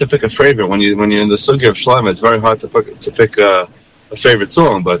 It's hard to pick a favorite when you're in the sugya of Shlomo. It's very hard to pick a favorite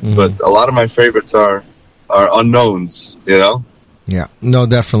song. But a lot of my favorites are unknowns. Yeah, no,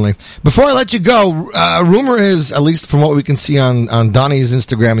 definitely. Before I let you go, rumor is, at least from what we can see on Donnie's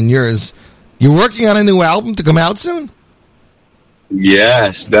Instagram and yours, you're working on a new album to come out soon?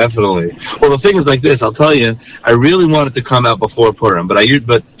 Yes, definitely. Well, the thing is like this. I'll tell you, I really wanted to come out before Purim, but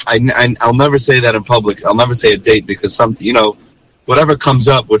I'll never say that in public. I'll never say a date because whatever comes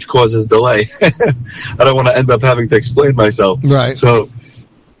up which causes delay, I don't want to end up having to explain myself. Right. So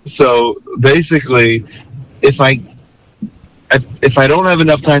basically, if I don't have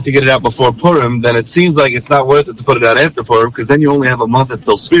enough time to get it out before Purim, then it seems like it's not worth it to put it out after Purim because then you only have a month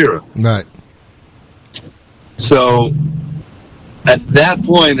until Sphira. Right. So at that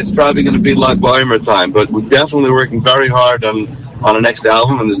point, it's probably going to be Lag BaOmer time, but we're definitely working very hard on the next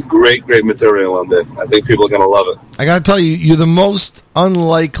album, and there's great material on there. I think people are going to love it. I got to tell you, you're the most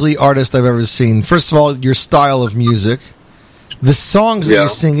unlikely artist I've ever seen. First of all, your style of music, the songs that you're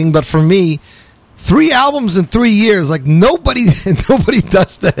singing, but for me, 3 albums in 3 years, nobody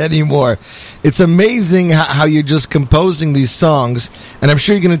does that anymore. It's amazing how you're just composing these songs, and I'm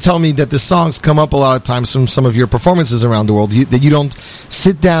sure you're going to tell me that the songs come up a lot of times from some of your performances around the world, that you don't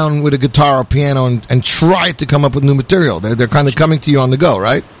sit down with a guitar or piano and try to come up with new material. They're kind of coming to you on the go,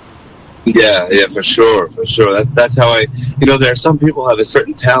 right? Yeah, for sure. That's how there are some people who have a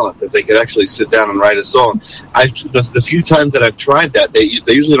certain talent that they could actually sit down and write a song. The few times that I've tried that, they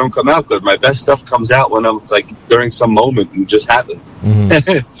usually don't come out good. My best stuff comes out when I'm during some moment and it just happens.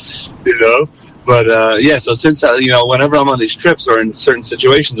 Mm-hmm. But so since whenever I'm on these trips or in certain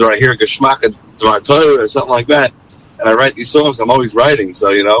situations or I hear a geschmack of Dvar Torah or something like that, and I write these songs, I'm always writing.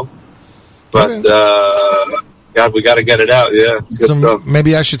 So but. God, we got to get it out, yeah. So stuff.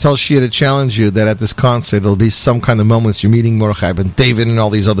 Maybe I should tell Shia to challenge you that at this concert there'll be some kind of moments you're meeting Mordechai and David and all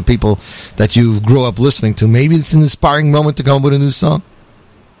these other people that you grew up listening to. Maybe it's an inspiring moment to come up with a new song.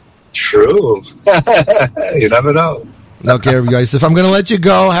 True. You never know. Okay, guys, if I'm going to let you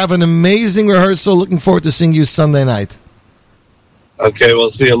go, have an amazing rehearsal. Looking forward to seeing you Sunday night. Okay, we'll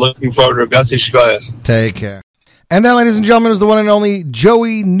see you. Looking forward to Gassi Shkoyach. Take care. And that, ladies and gentlemen, is the one and only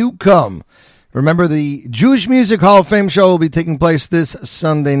Joey Newcomb. Remember, the Jewish Music Hall of Fame show will be taking place this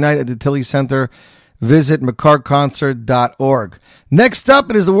Sunday night at the Tilly Center. Visit makarconcert.org. Next up,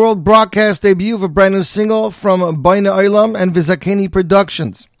 it is the world broadcast debut of a brand new single from Baina Olam and Vizakeni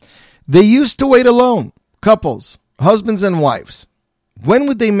Productions. They used to wait alone, couples, husbands and wives. When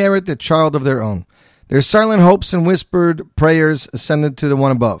would they merit a child of their own? Their silent hopes and whispered prayers ascended to the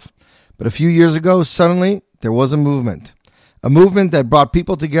one above. But a few years ago, suddenly, there was a movement that brought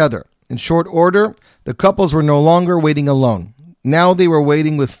people together. In short order, the couples were no longer waiting alone. Now they were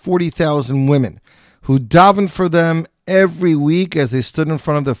waiting with 40,000 women who davened for them every week as they stood in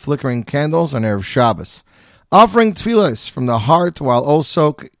front of the flickering candles on Erev Shabbos, offering tefillos from the heart while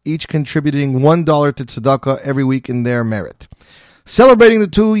also each contributing $1 to tzedakah every week in their merit. Celebrating the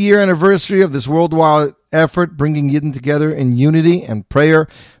 2-year anniversary of this worldwide effort, bringing Yidden together in unity and prayer,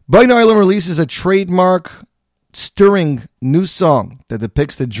 Baina Olam releases a trademark stirring new song that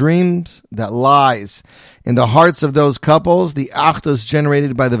depicts the dreams that lies in the hearts of those couples, the achdus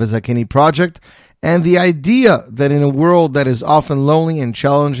generated by the Vizakeni project, and the idea that in a world that is often lonely and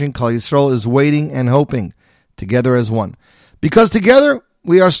challenging, Klal Yisrael is waiting and hoping, together as one. Because together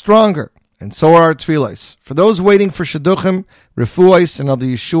we are stronger, and so are our tefillos. For those waiting for shidduchim, refuos, and other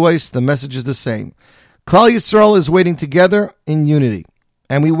yeshuos, the message is the same. Klal Yisrael is waiting together in unity,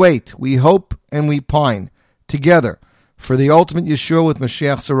 and we wait, we hope, and we pine together for the ultimate Yeshua with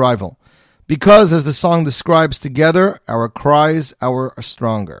Mashiach's arrival. Because, as the song describes, together our cries are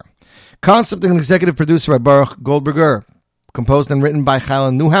stronger. Concept and executive producer by Baruch Goldberger. Composed and written by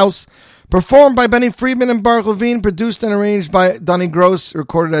Chayla Newhouse. Performed by Benny Friedman and Baruch Levine. Produced and arranged by Donnie Gross.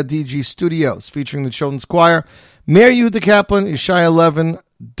 Recorded at DG Studios. Featuring the Children's Choir, Meir Yehuda Kaplan, Ishaya Levin,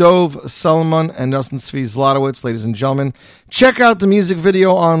 Dov Solomon, and Nelson Tzvi Zlotowitz. Ladies and gentlemen, check out the music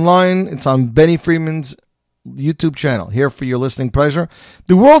video online. It's on Benny Friedman's YouTube channel. Here for your listening pleasure,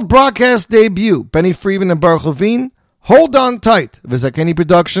 the world broadcast debut, Benny Friedman and Baruch Levine, Hold On Tight, Vizakeni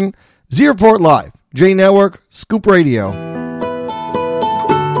Production, Z Report Live, J Network, Scoop Radio.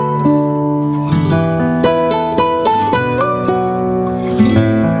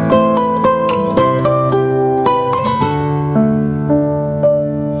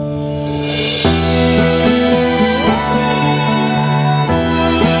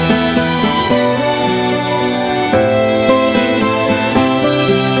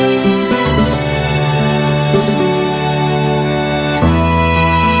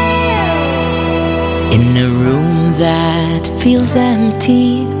 That feels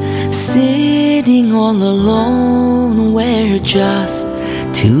empty, sitting all alone, where just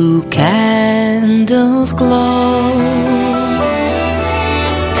 2 candles glow.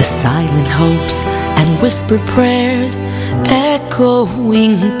 The silent hopes and whispered prayers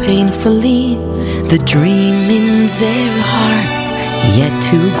echoing painfully, the dream in their hearts yet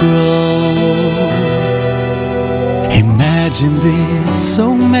to grow. Imagined it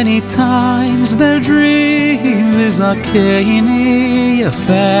so many times, their dream is a Kaini, a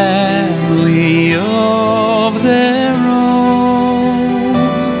family of their own.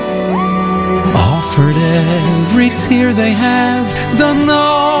 Offered every tear they have, done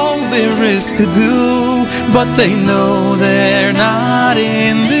all there is to do, but they know they're not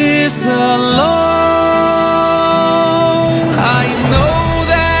in this alone. I know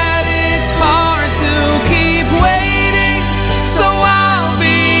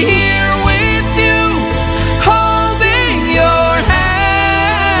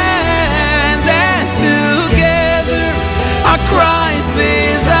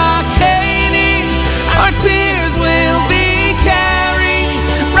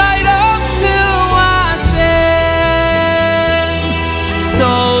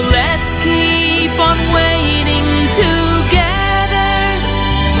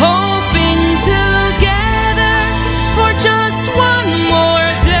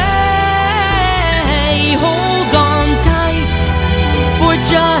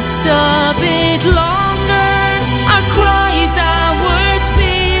just a bit longer. Our cries, our words,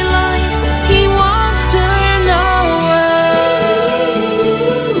 feelings, he won't turn away.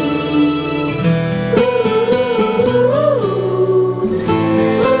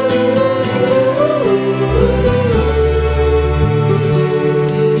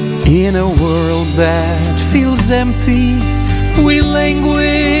 In a world that feels empty, we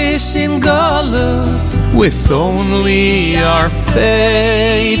languish in galus, with only our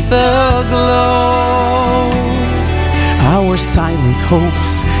faith aglow. Our silent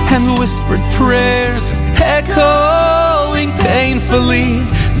hopes and whispered prayers echoing painfully,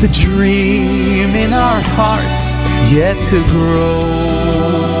 the dream in our hearts yet to grow.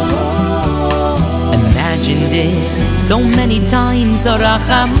 Imagined it so many times.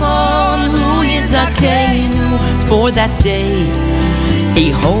 Orachamon hu yizakenu, for that day a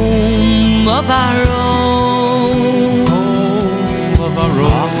home of our own.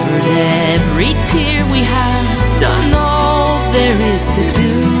 Offered every tear we have, done all there is to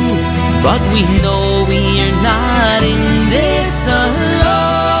do, but we know we're not in this alone.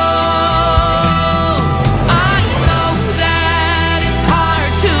 I know that it's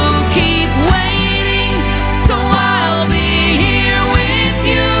hard to keep waiting, so I'll be here with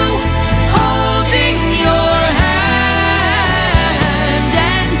you, holding your hand,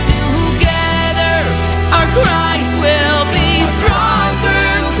 and together our cries will be stronger,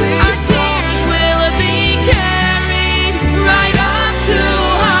 our tears will be carried right up to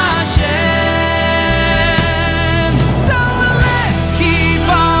Hashem. So let's keep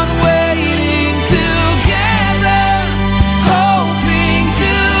on waiting together, hoping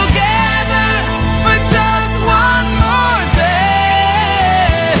together for just one more day.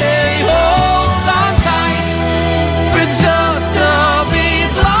 Hold on tight for just a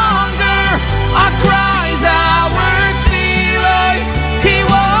bit longer. Our cries, our words, feelings, He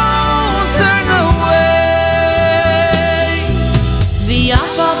won't turn away. The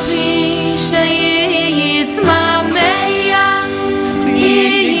apapi sheyismameya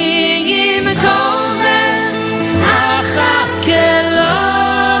yim kozen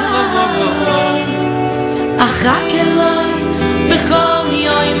achakeloi b'chol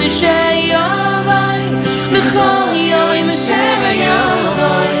yoyim sheyavai b'chol yoyim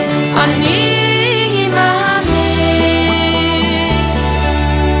sheyavai ani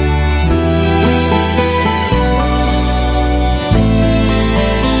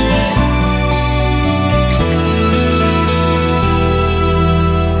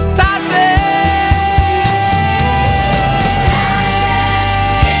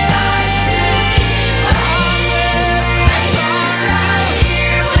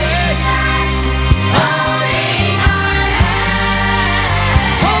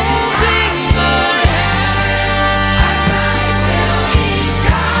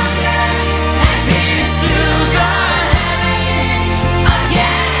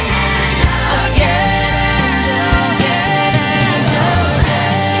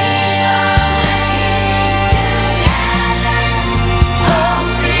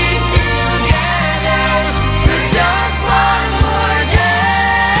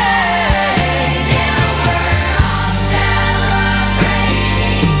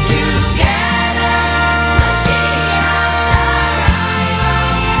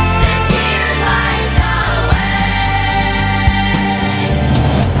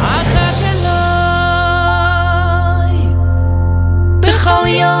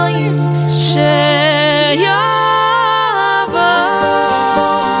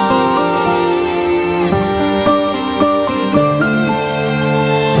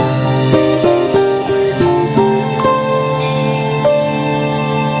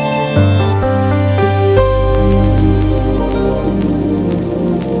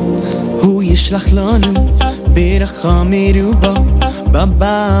ישלח לנו ברחם מרובה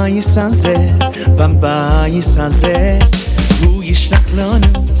בבייס הזה, בבייס הזה. הוא ישלח לנו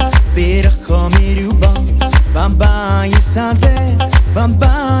ברחם מרובה בבייס הזה,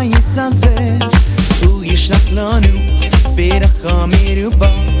 בבייס הזה. הוא ישלח לנו ברחם מרובה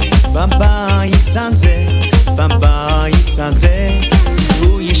בבייס הזה, בבייס הזה.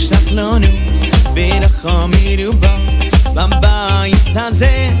 הוא ישלח לנו ברחם מרובה בבייס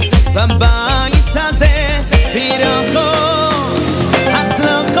הזה, בבייס הזה. ברחו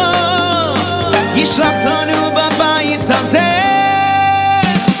הצלחו ישלח לנו בבייס הזה.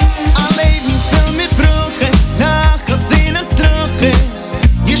 הלבים כל מברוכה נחסין הצלחה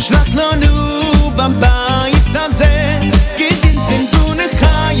ישלח לנו בבייס הזה. גזינתן דונה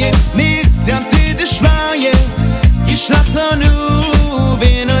חיה נרציינתי דשמיה ישלח לנו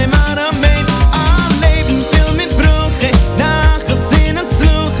בינוי מרמי. הלבים כל מברוכה נחסין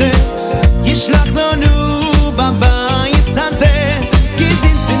הצלחה ישלח לנו בבייס הזה.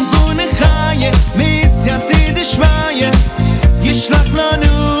 גזינתן דונה חיה נרציינתי דשמיה ישלח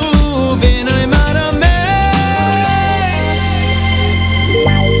לנו בינוי מרמי.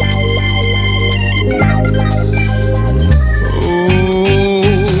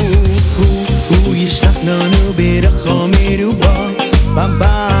 הוא ישלח לנו ברחם מרובה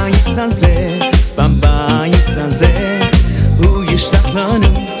בבייס הזה, בבייס הזה. הוא ישלח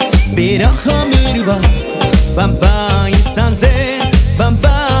לנו ברחם מרובה בבייס הזה,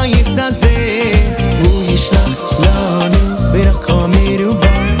 בבייס הזה. הוא ישלח לנו ברחם מרובה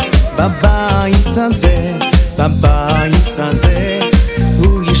בבייס הזה, בבייס הזה.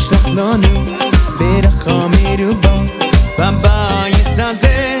 הוא ישלח לנו ברחם מרובה בבייס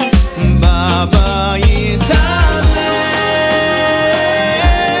הזה, בבייס הזה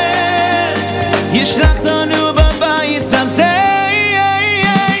ישלח לנו בבייס הזה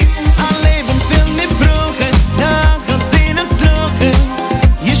הלבן פיל מברוכה נחסין הצלוחה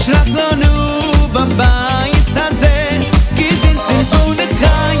ישלח לנו בבייס הזה גזינתם פה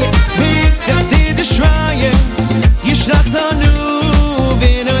לחיה ויצאתי דשמיה ישלח לנו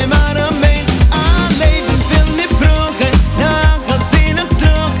בינוי מרמי הלבן פיל מברוכה נחסין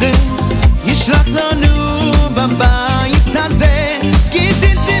הצלוחה ישלח לנו בבייס הזה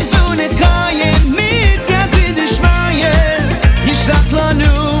גזינתם פה לחיה ויצאתי דשמיה ישלח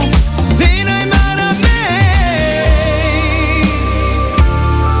לנו בינוי מרמי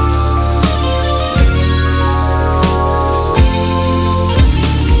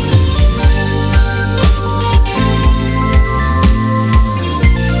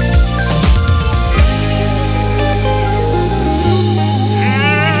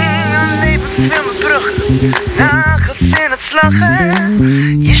נחסין הצלחה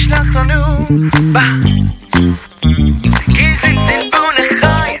ישלח לנו גזינתם פה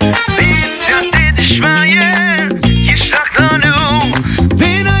לחיה ויצאתי דשמיה ישלח לנו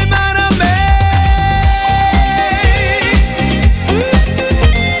בינוי מרמי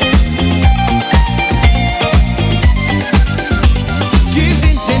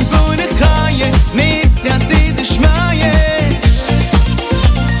גזינתם פה לחיה ויצאתי דשמיה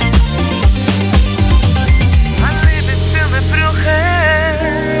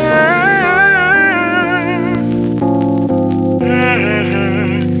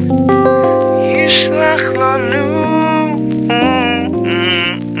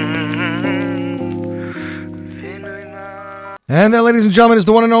And that, ladies and gentlemen, is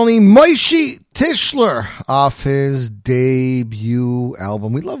the one and only Moshe Tischler off his debut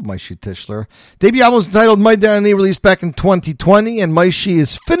album. We love Moshe Tischler. Debut album is entitled My Dani, released back in 2020, and Moshe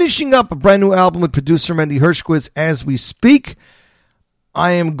is finishing up a brand new album with producer Mendy Hershkowitz as we speak.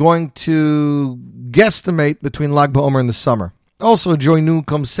 I am going to guesstimate between Lag BaOmer and the summer. Also, Joy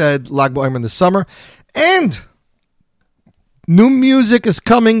Newcomb said Lag BaOmer in the summer. And new music is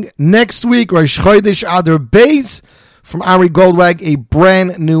coming next week, Rosh Chodesh Adar Beis, from Ari Goldwag, a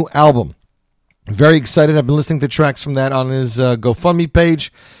brand new album. Very excited. I've been listening to tracks from that on his GoFundMe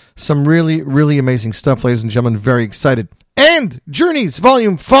page. Some really, really amazing stuff, ladies and gentlemen. Very excited. And Journeys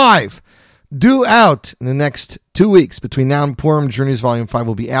Volume 5 due out in the next 2 weeks. Between now and Purim, Journeys Volume 5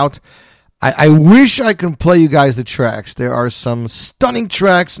 will be out. I wish I could play you guys the tracks. There are some stunning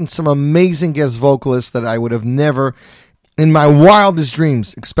tracks and some amazing guest vocalists that I would have never, in my wildest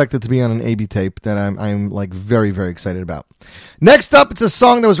dreams, expected to be on an AB tape that I'm like very, very excited about. Next up, it's a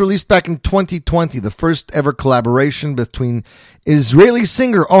song that was released back in 2020, the first ever collaboration between Israeli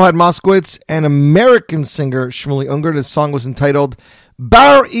singer Ohad Moskowitz and American singer Shmuley Unger. The song was entitled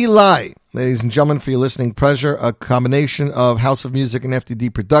Bar Eli. Ladies and gentlemen, for your listening pleasure, a combination of House of Music and FDD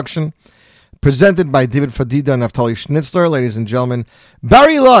production, presented by David Fadida and Naftali Schnitzler. Ladies and gentlemen, Bar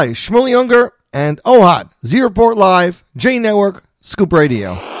Eli, Shmuley Unger, and Ohad, Z Report Live, J Network, Scoop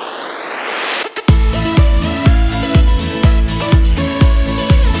Radio.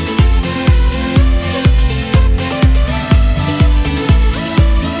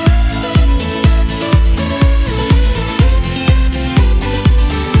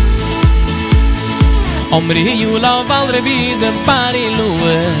 Omri you love al rebi de bari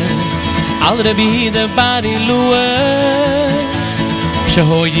lue al rebi de bari lue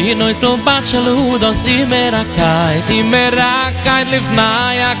Shehoyi no to bachelu dos imerakai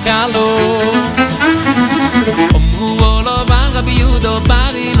lifnai akalo Omu lo al rebi you do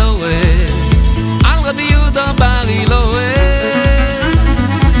bari lue al rebi you do bari lue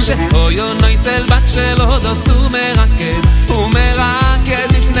Shehoyi no to bachelu dos umerakai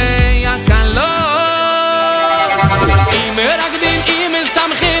lifnai akalo Imeragdin im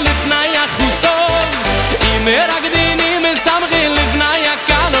samkhil lifnai khuston Imeragdin im samkhil lifnai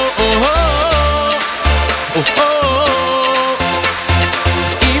kalo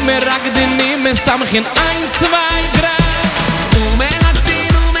Imeragdin im samkhin 1 2 3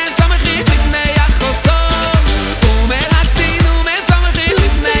 Umeragdin im samkhil lifnai khuston Umeragdin im samkhil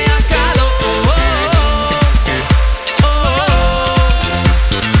lifnai kalo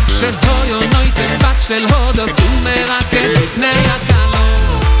Shehoyo noitel bat shel hodos umerakel lifnei akalo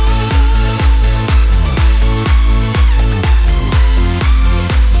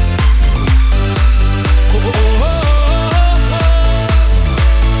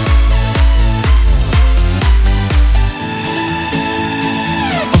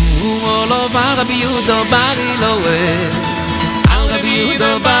Rabbi Yudo Bari Loe Al Rabbi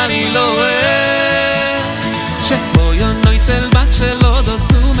Yudo Bari Loe Shehoyo noitel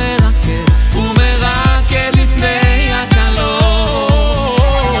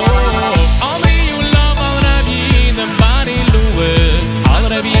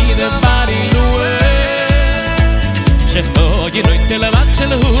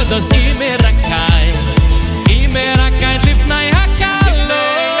das Imerakai לפני הקלות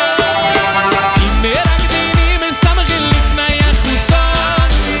Imeragdini מסמכים לפני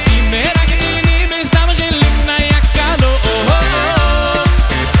החוסות Imeragdini מסמכים לפני הקלות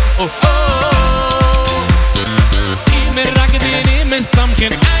Imeragdini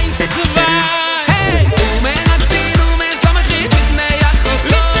מסמכים 1, 2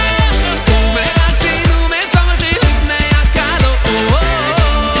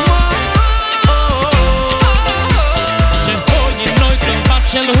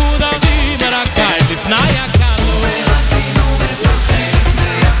 של הודה ומרקאי לפני הקלו ומרתינו משחק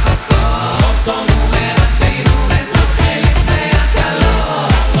לפני החסות חוסון ומרתינו משחק לפני הקלו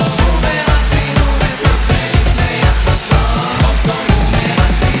ומרתינו משחק לפני החסות חוסון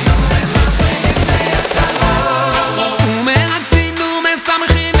ומרתינו משחק לפני הקלו ומרתינו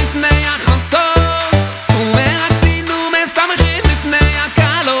משחק לפני החסות ומרתינו משחק לפני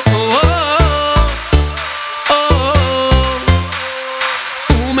הקלו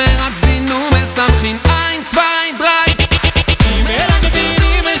Samchin 1, 2, 3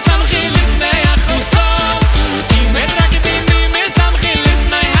 Imeragdini מסמכים לפני החוסות Imeragdini מסמכים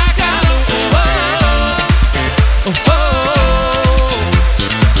לפני הקלות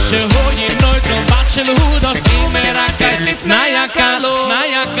שהוי נויטל בת של הודוס Imeragdini לפני הקלות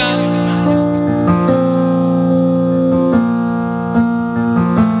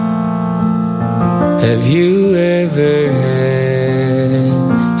Have you ever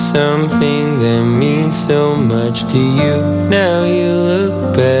had something that means so much to you? Now you look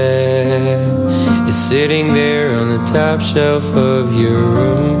back, it's sitting there on the top shelf of your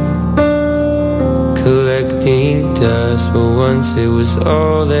room, collecting dust, but once it was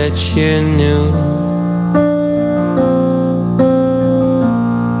all that you knew.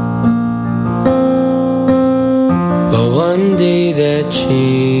 But one day that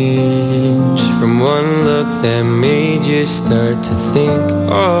changed, from one look that made you start to think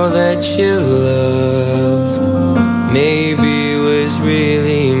all that you loved maybe was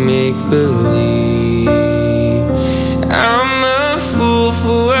really make-believe. I'm a fool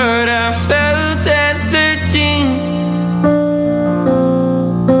for what I felt at 13.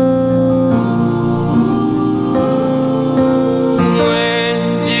 When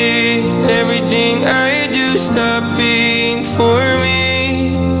did everything I do stop being for me?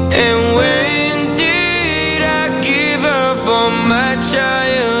 And when did I give up on my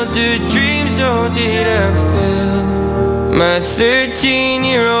childhood dreams? Or did I fail my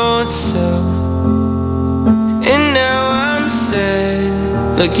 13-year-old self? And now I'm sad,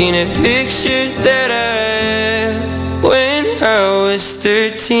 looking at pictures that I had when I was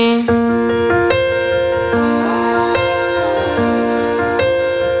 13.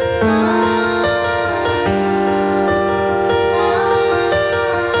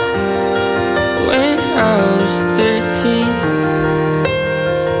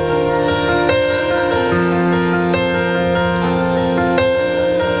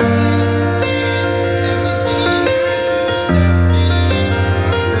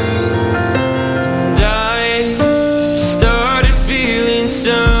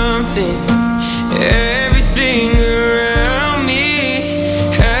 Everything around me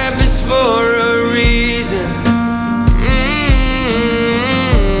happens for a reason.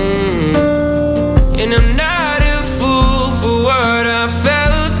 And I'm not a fool for what I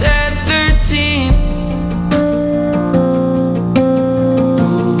felt at 13.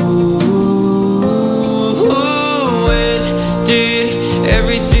 Ooh, when did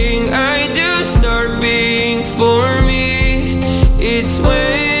everything I do start being for me? It's when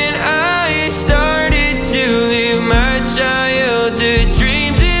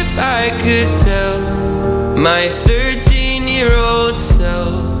could tell my 13-year-old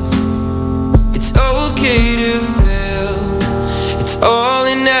self it's okay to fail, it's all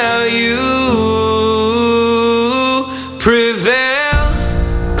in how you prevail.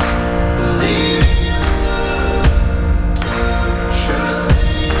 Believe in yourself, trust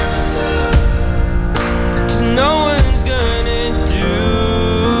in yourself, 'cause no one's gonna do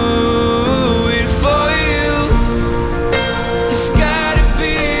it for you. It's gotta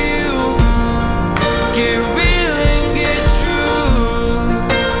be you. Get real and get true.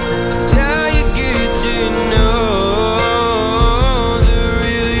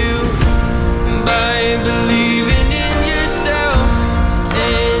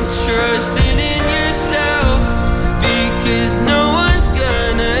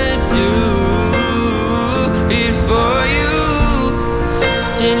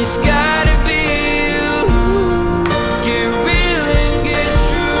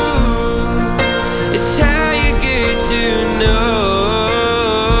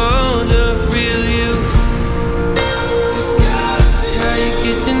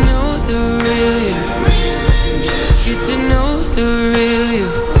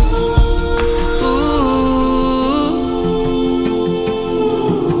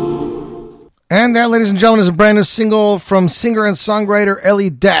 And that, ladies and gentlemen, is a brand new single from singer and songwriter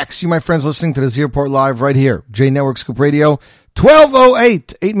Ellie Dax. You, my friends, listening to the Z Report Live right here, J Network Scoop Radio,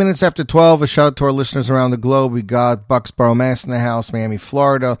 12:08, 8 minutes after 12. A shout out to our listeners around the globe. We got Bucksboro, Mass in the house, Miami,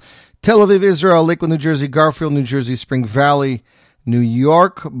 Florida, Tel Aviv, Israel, Lakewood, New Jersey, Garfield, New Jersey, Spring Valley, New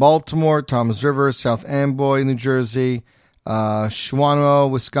York, Baltimore, Thomas River, South Amboy, New Jersey,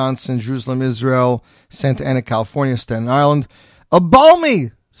 Shawano, Wisconsin, Jerusalem, Israel, Santa Ana, California, Staten Island. A balmy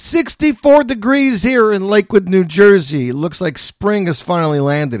 64 degrees here in Lakewood, New Jersey. It looks like spring has finally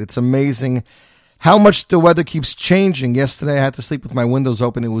landed. It's amazing how much the weather keeps changing. Yesterday I had to sleep with my windows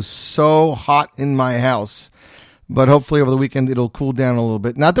open. It was so hot in my house. But hopefully over the weekend it'll cool down a little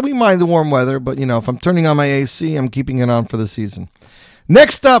bit. Not that we mind the warm weather, but you know, if I'm turning on my AC, I'm keeping it on for the season.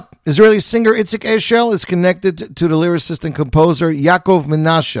 Next up, Israeli singer Itzik Eshel is connected to the lyricist and composer Yaakov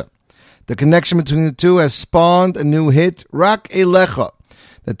Menashe. The connection between the two has spawned a new hit, Rak Elecha,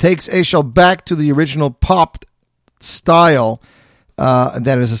 that takes Eshel back to the original pop style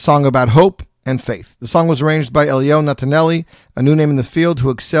that is a song about hope and faith. The song was arranged by Elio Natanelli, a new name in the field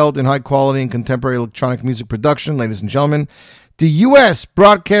who excelled in high quality and contemporary electronic music production. Ladies and gentlemen, the U.S.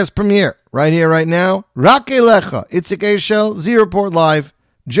 broadcast premiere right here, right now. Rak Elecha, Itzik Eshel, Z Report Live,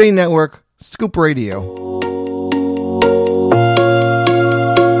 J Network, Scoop Radio.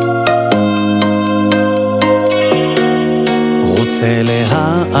 רוצה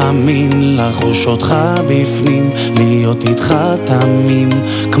להאמין, לחוש אותך בפנים, להיות איתך תמים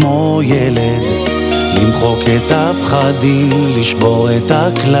כמו ילד, למחוק את הפחדים, לשבור את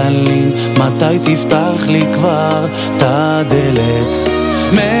הכללים, מתי תפתח לי כבר את הדלת?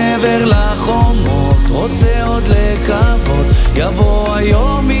 מעבר לחומות, רוצה עוד לקוות, יבוא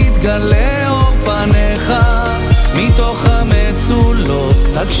היום יתגלה אור פניך, מתוך המצולות,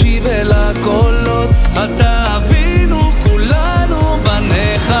 תקשיב אל הקולות, אתה אבינו כולנו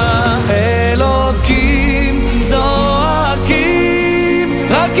בניך, אלוקים זועקים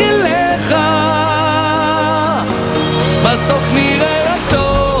רק אליך, בסוף נראה רק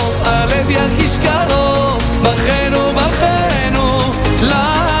טוב, הלב ירגיש קרוב, בכנו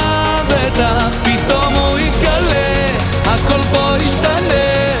לבטח, פתאום הוא יתגלה, הכל פה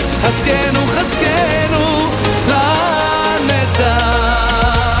ישתנה, חזקנו לנצח.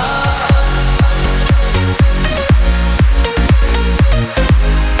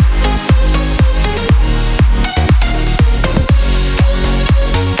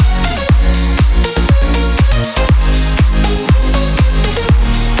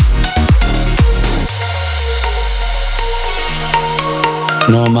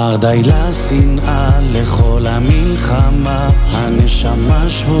 נאמר די לשנאה, לכל המלחמה, הנשמה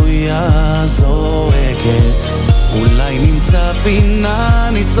שבויה זועקת, אולי נמצא פינה,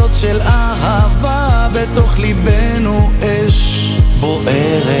 ניצוץ של אהבה, בתוך ליבנו אש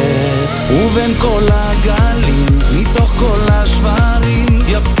בוערת, ובין כל הגלים, מתוך כל השברים,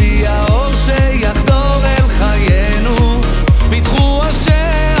 יפציע אור שיחדור אל חיינו, פיתחו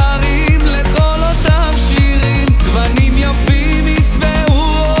השערים לכל אותם שירים, גוונים יפים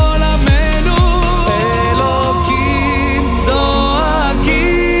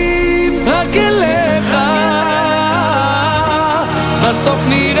בסוף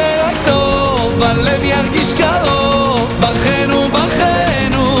נראה רק טוב, הלב ירגיש קרוב, בכנו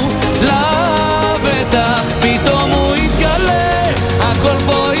לבטח, פתאום הוא יתגלה, הכל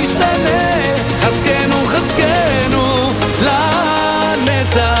פה ישתנה, חזקנו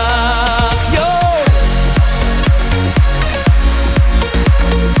לנצח.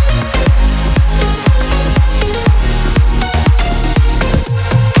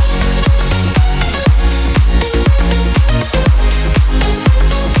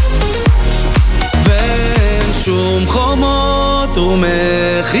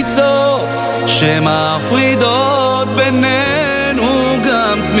 ומחיצות שמפרידות בינינו,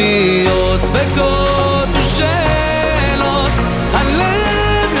 גם תמיהות, ספקות ושאלות,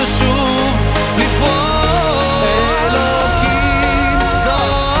 הלב ישוב לפרוק, אלוקים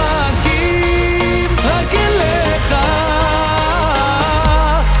זועקים רק אליך.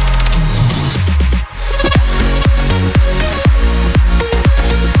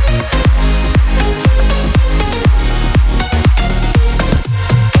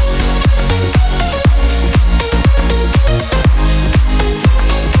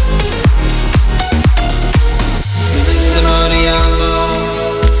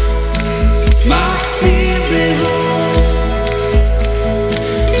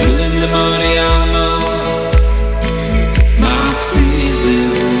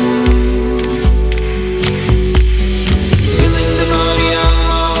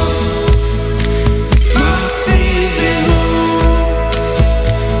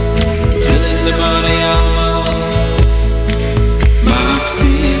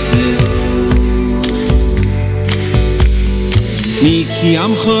 כי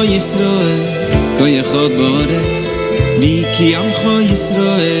עמך ישראל גוי אחד בארץ מי כי עמך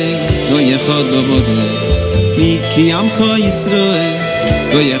ישראל גוי אחד בארץ מי כי עמך ישראל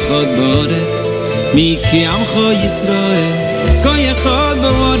גוי אחד בארץ מי כי עמך ישראל גוי אחד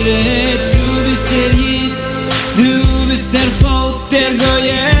בארץ du bist der Jid du bist der Volk der goi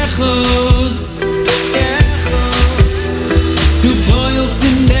echad du boilst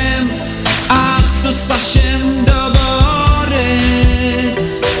in dem Achtus Hashem da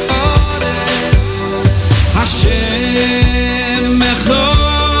ba'aretz Hashem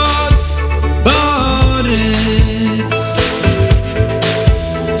echad ba'aretz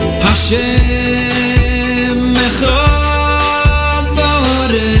Hashem echad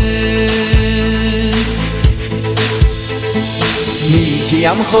ba'aretz Mi ki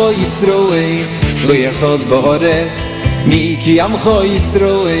amcho Yisroel lo yechad ba'aretz Mi ki amcho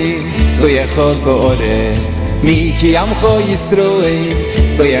Yisroel lo yechad ba'aretz Mi ki amcho Yisroel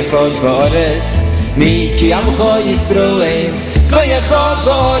lo yechad ba'aretz Mi ki amcho Yisroel lo yechad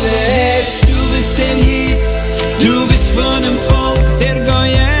ba'aretz Du bist der Jid Du bist von dem Volk der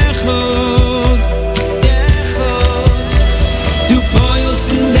goi echad Du boilst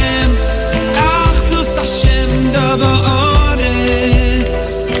in dem Achtus Hashem da ba'aretz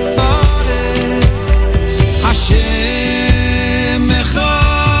Hashem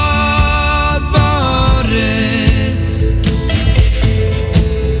echad ba'aretz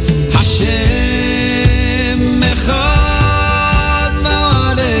Hashem echad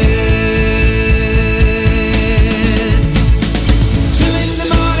ba'aretz Tfilin de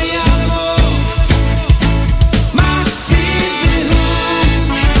mari alamo Maksid behu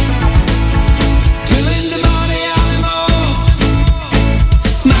Tfilin de mari alamo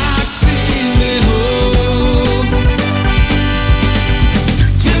Maksid behu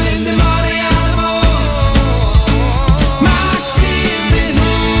Tfilin de mari alamo Maksid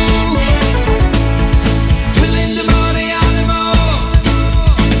behu Tfilin de mari alamo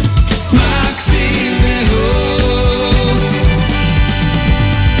Maksid behu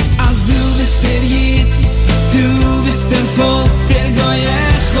Als du bist der Jid du bist der Volk der goi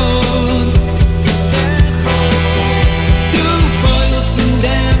echad Du boilst in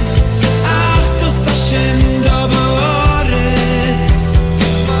dem Achtus Hashem da ba'aretz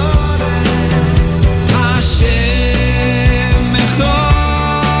Hashem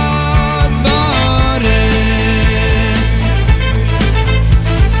echad ba'aretz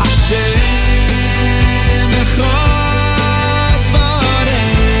Hashem echad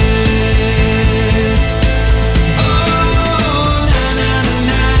ba'aretz Oh, na na na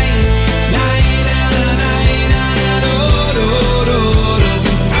na na na na na do do do do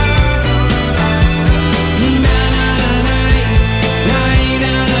Na na na na na na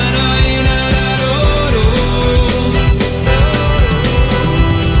do do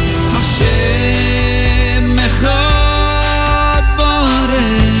Hashem echad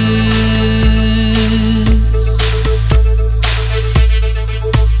ba'aretz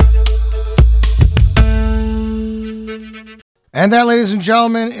And that, ladies and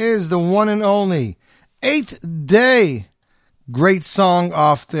gentlemen, is the one and only Eighth Day. Great song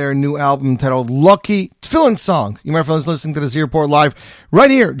off their new album titled Lucky Tefillin Song. You might find listening to the Z Report live right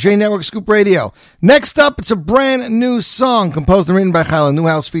here, J Network Scoop Radio. Next up, it's a brand new song composed and written by Chayla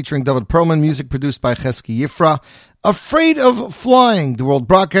Newhouse featuring David Perlman, music produced by Chesky Yifra. Afraid of Flying, the world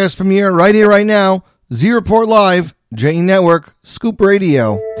broadcast premiere right here, right now. Z Report live, J Network Scoop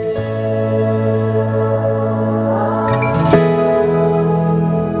Radio.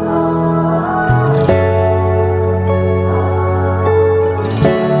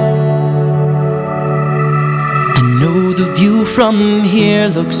 I know the view from here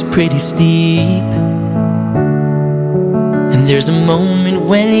looks pretty steep, and there's a moment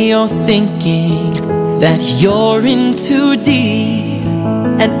when you're thinking that you're in too deep.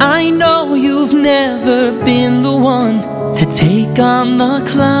 And I know you've never been the one to take on the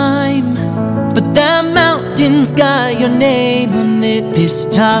climb, but that mountain's got your name on it this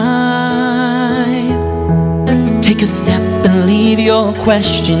time. Take a step and leave your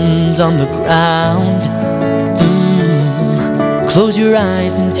questions on the ground. Close your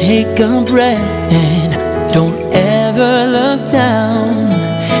eyes and take a breath and don't ever look down.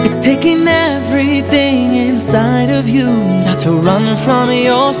 It's taking everything inside of you not to run from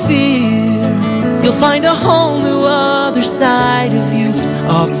your fear. You'll find a whole new other side of you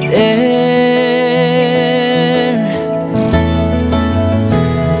up there.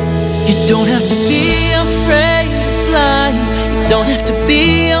 You don't have to be afraid of flying. You don't have to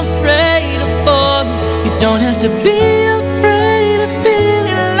be afraid of falling. You don't have to be afraid of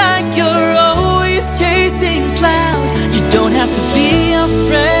feeling like you're always chasing clouds. You don't have to be afraid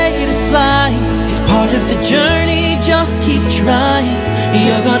trying.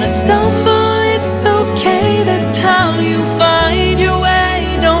 You're gonna stumble, it's okay, that's how you find your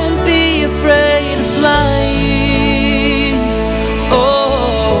way. Don't be afraid of flying.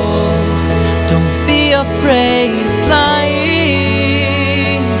 Oh, don't be afraid of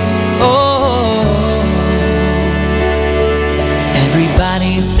flying. Oh,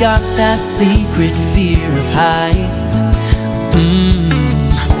 everybody's got that secret fear of heights.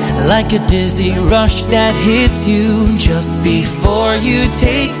 Like a dizzy rush that hits you just before you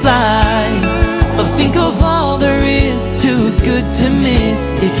take flight. But think of all there is too good to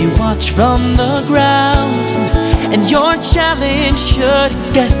miss if you watch from the ground. And your challenge should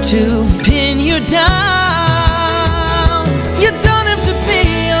get to pin you down. You don't have to be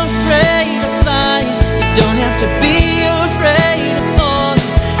afraid of flying. You don't have to be afraid of falling.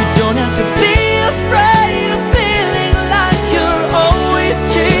 You don't have to be afraid of feeling like you're always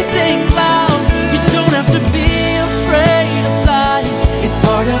chasing clouds. You don't have to be afraid of flying. It's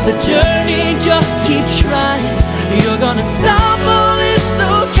part of the journey, just keep trying. You're gonna stumble, it's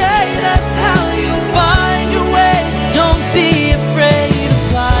okay, that's how you find your way. Don't be afraid of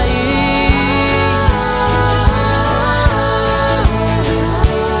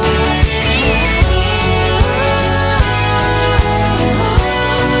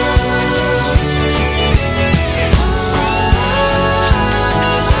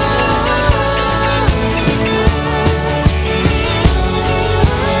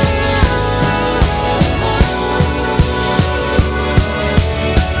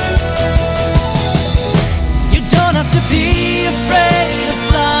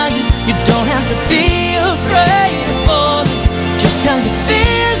be afraid of falling. Just tell your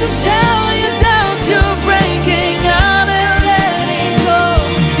fears and tell your doubts you're breaking out and letting go.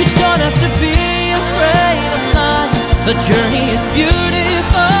 You don't have to be afraid of flying. The journey is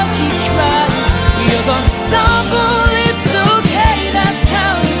beautiful, keep trying. You're gonna stumble, it's okay, that's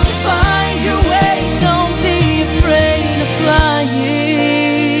how you find your way. Don't be afraid of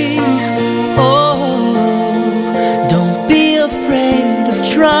flying. Oh, don't be afraid of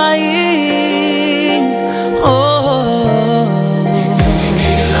trying.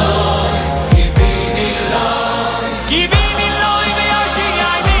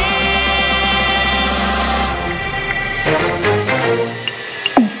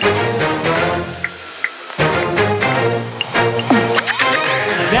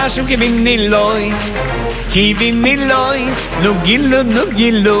 Shum kivini loy, no gillo,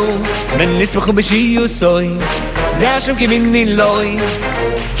 men nismach b'shiyu soy. Zeh shum kivini loy,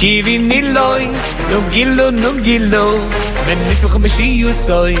 no gillo, men nismach b'shiyu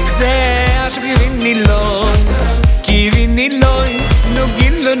soy. Zeh shum kivini loy, no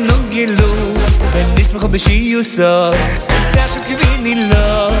gillo, men nismach b'shiyu soy. Zeh shum kivini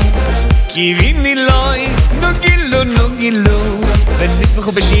loy, no gillo. Wenn nicht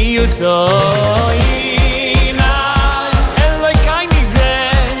mehr beschio so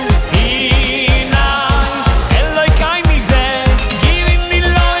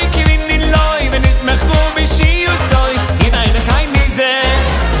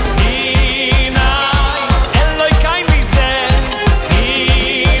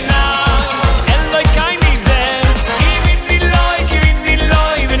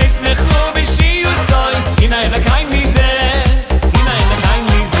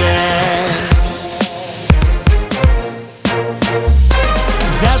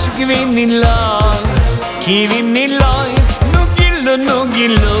Kivini loy, no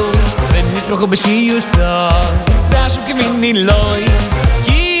gillo, wenn nicht mehr beschio so. Sag kivini loy,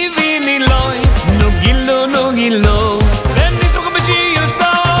 no gillo, wenn nicht mehr beschio so.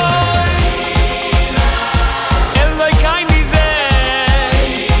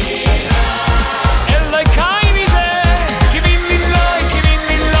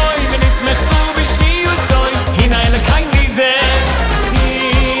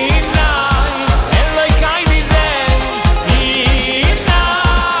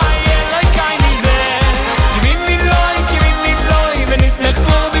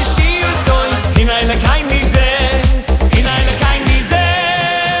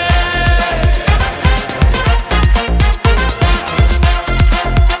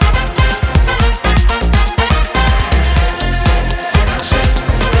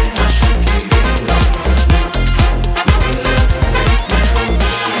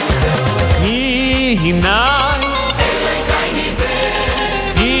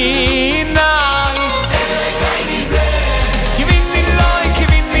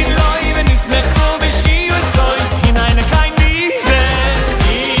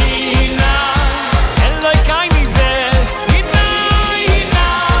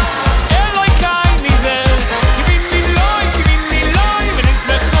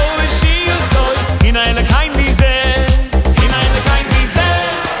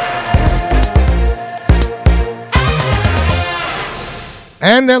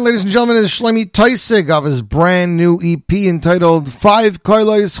 And that, ladies and gentlemen, is Shlomi Teisig of his brand new EP entitled 5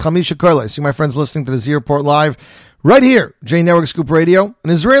 Koilos, Chamisha Koilos. You, my friends, listening to the Z Report Live right here, J Network Scoop Radio.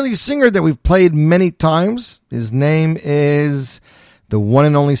 An Israeli singer that we've played many times. His name is the one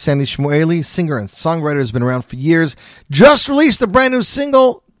and only Sandy Shmueli, singer and songwriter, has been around for years. Just released a brand new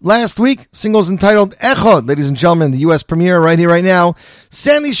single last week. Single's entitled Echad. Ladies and gentlemen, the U.S. premiere right here, right now.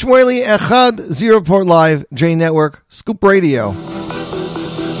 Sandy Shmueli, Echad, Z Report Live, J Network, Scoop Radio.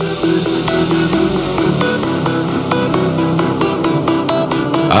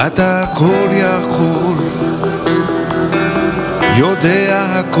 אתה כל יכול, יודע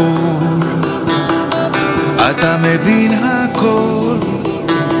הכל, אתה מבין הכל,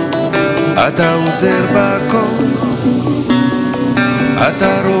 אתה עוזר בכל,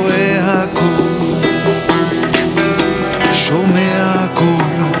 אתה רואה הכל, שומע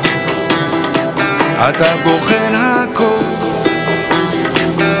הכל, אתה בוחן הכל,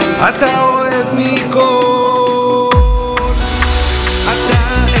 אתה אוהב מכל, אתה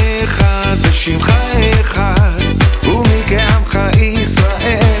אחד ושמך אחד, ומכעמך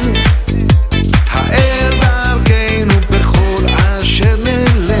ישראל, האר דרכנו בכל אשר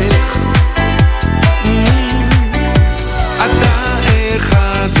נלך, אתה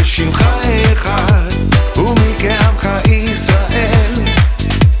אחד ושמך אחד, ומכעמך ישראל,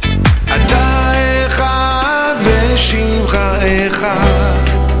 אתה אחד ושמך אחד,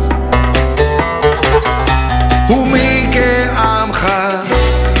 ומכעמך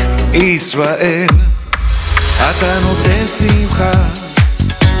ישראל, אתה נותן שמחה,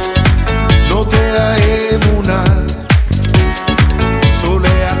 נוטע אמונה,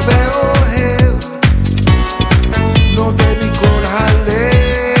 סולח ואוהב, נותן מכל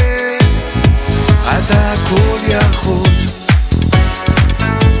הלב, אתה הכל יכול,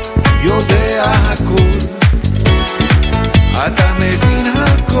 יודע הכל, אתה מבין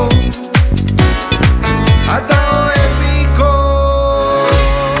הכל, אתה אוהב מכל,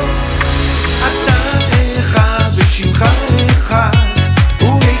 אתה אחד ושמך אחד,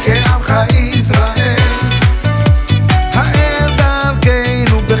 ומכעמך ישראל, האר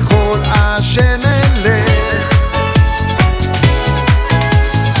דרכנו בכל אשר נלך,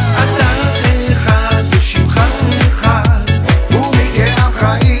 אתה אחד ושמך אחד, ומכעמך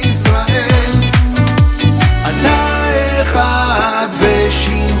ישראל, אתה אחד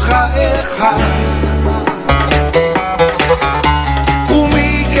ושמך אחד,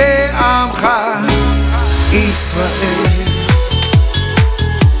 ומכעמך ישראל.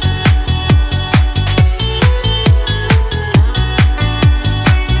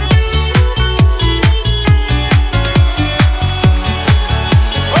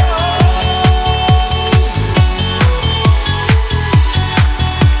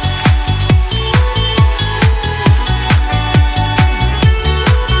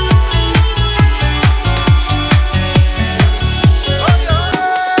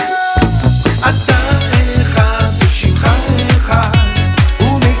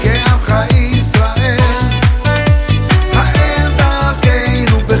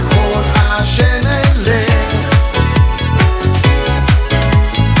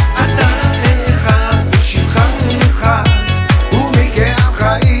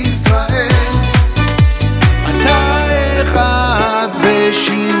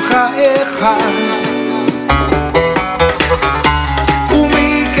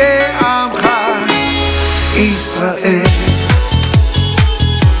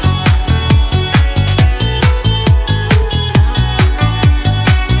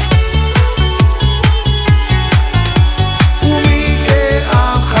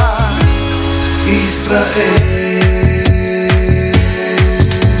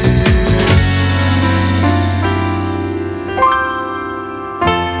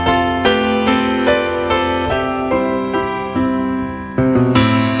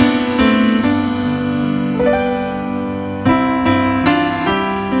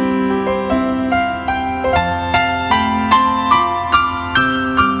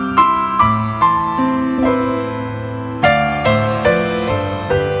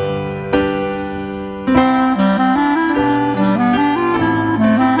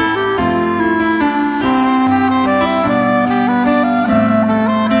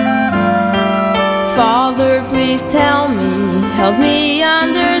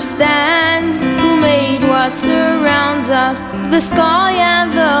 The sky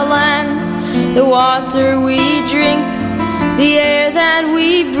and the land, the water we drink, the air that we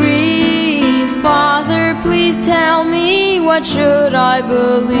breathe. Father, please tell me, what should I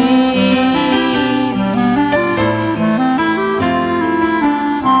believe?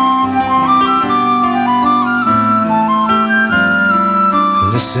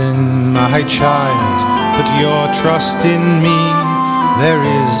 Listen, my child, put your trust in me. There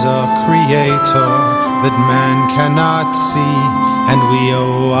is a creator that man cannot see, and we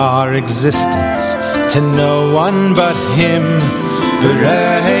owe our existence to no one but him.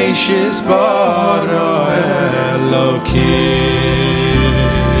 Bereshis bara Elokim.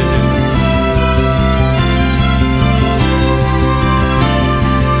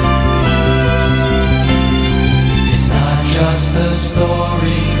 It's not just a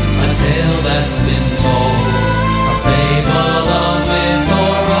story, a tale that's been told, a fable, a myth,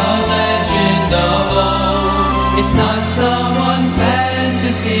 or a legend of old. It's not someone's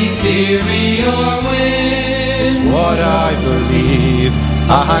fantasy, theory, or whim. It's what I believe,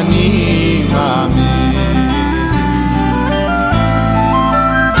 Ani Amin.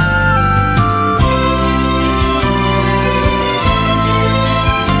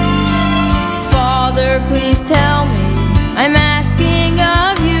 Father, please tell me, I'm asking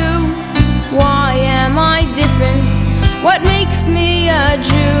of you, why am I different? What makes me a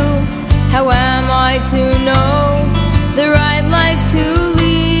Jew? How am I to know the right life to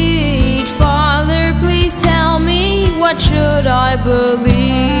lead? Father, please tell me, what should I believe?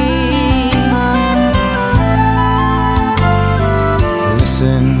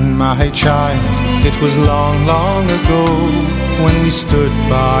 Listen, my child, it was long, long ago when we stood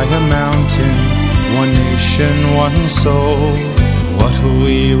by a mountain, one nation, one soul. What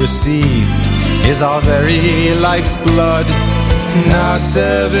we received is our very life's blood.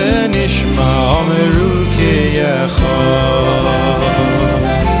 Naseh v'nishma omeru k'yechad.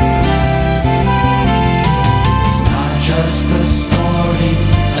 It's not just a story,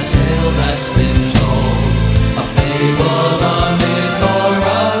 a tale that's been told, a fable, a myth, or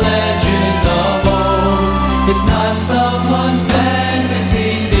a legend of old. It's not someone's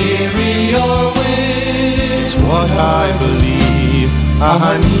fantasy, theory, or whim. It's what I believe,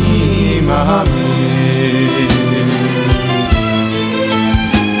 Ani Amin.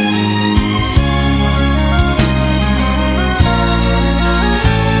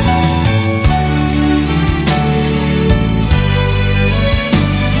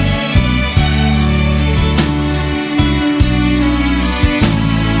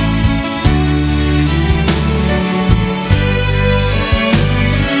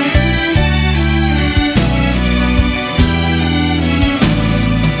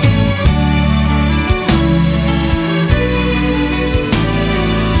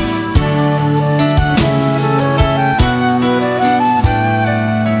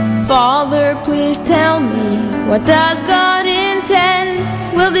 Father, please tell me, what does God intend?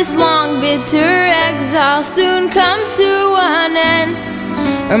 Will this long bitter exile soon come to an end?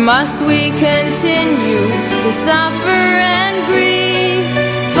 Or must we continue to suffer and grieve?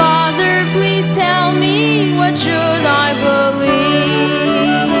 Father, please tell me, what should I believe?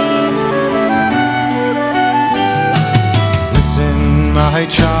 Listen, my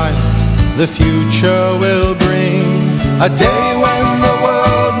child, the future will bring a day when the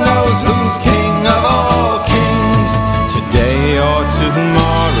world knows who's king of all kings. Today or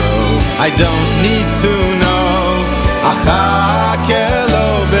tomorrow, I don't need to know. Achake lo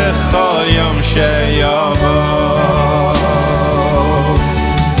b'chol yom sheyavo.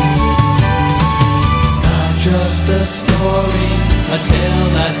 It's not just a story, a tale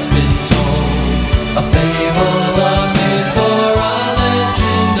that's been told, a fable, a myth, or a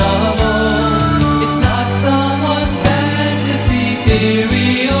legend of old. It's not someone's fantasy,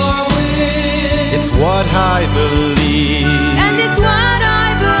 theory, or whim. It's what I believe, And it's what I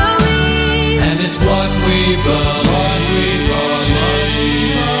believe, and it's what we believe.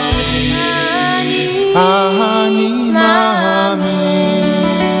 Ani Amin.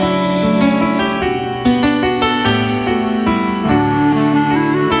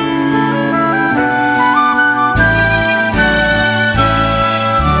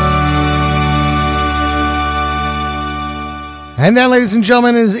 And that, ladies and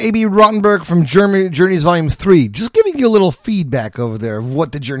gentlemen, is A.B. Rottenberg from Journeys Volume 3. Just giving you a little feedback over there of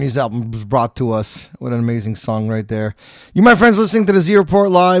what the Journeys album brought to us. What an amazing song right there. You, my friends, listening to the Z Report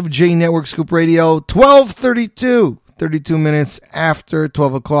Live, J Network Scoop Radio, 12:32. 32 minutes after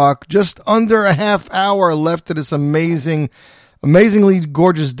 12 o'clock. Just under a half hour left of this amazingly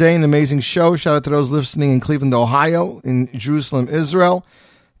gorgeous day, an amazing show. Shout out to those listening in Cleveland, Ohio, in Jerusalem, Israel,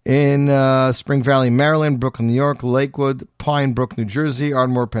 in Spring Valley, Maryland, Brooklyn, New York, Lakewood, Pine Brook, New Jersey,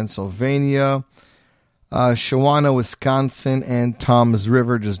 Ardmore, Pennsylvania, Shawana, Wisconsin, and Toms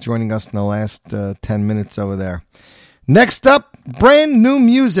River just joining us in the last 10 minutes over there. Next up, brand new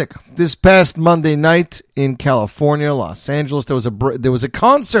music this past Monday night in California, Los Angeles. There was a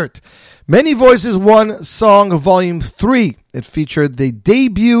concert. Many Voices One Song Volume 3. It featured the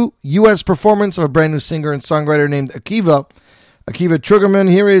debut U.S. performance of a brand new singer and songwriter named Akiva Trugerman.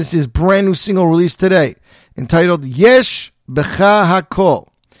 Here is his brand new single released today, entitled Yesh Becha Hakol,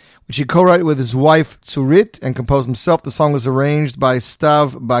 which he co-wrote with his wife Tzurit and composed himself. The song was arranged by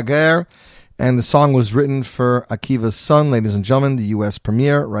Stav Bager, and the song was written for Akiva's son. Ladies and gentlemen, the U.S.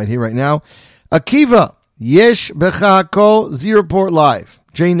 premiere right here, right now. Akiva, Yesh Becha Hakol, Z Report Live,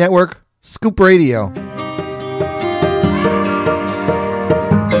 J Network, Scoop Radio.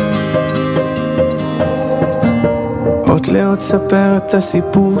 עוד לעוד ספר את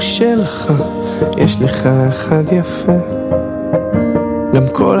הסיפור שלך, יש לך אחד יפה, גם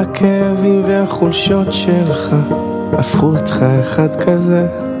כל הכאבים והחולשות שלך הפכו אותך אחד כזה,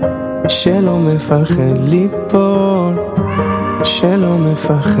 שלא מפחד ליפול, שלא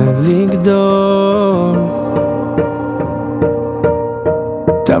מפחד לגדול.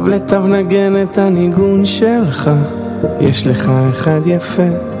 תו לתו נגן את הניגון שלך, יש לך אחד יפה,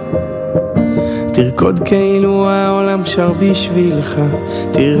 תרקוד כאילו העולם שר בשבילך,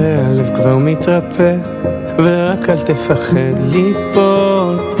 תראה הלב כבר מתרפא, ורק אל תפחד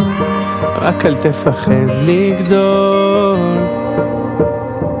ליפול, רק אל תפחד לגדול.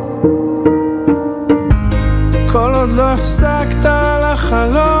 כל עוד לא הפסקת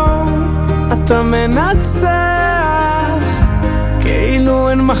לחלום, אתה מנצח, כאילו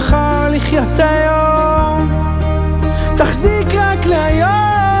אין מחר לחיות היום, תחזיק רק להיום.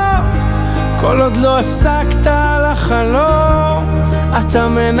 כל עוד לא הפסקת לחלום, אתה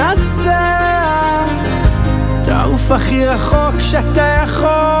מנצח, תעוף הכי רחוק שאתה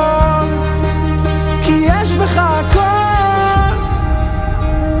יכול, כי יש בך הכל.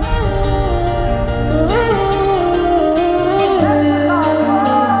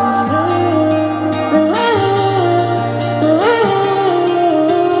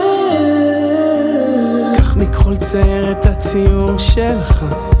 קח מכל צייר את הציור שלך,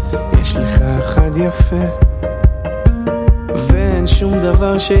 יש לך אחד יפה, ואין שום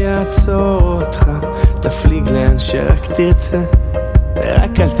דבר שיעצור אותך, תפליג לאן שרק תרצה,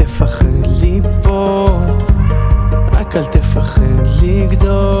 רק אל תפחד ליפול, רק אל תפחד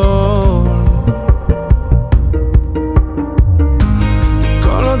לגדול.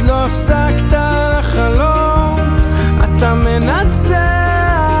 כל עוד לא הפסקת לחלום, אתה מנצח,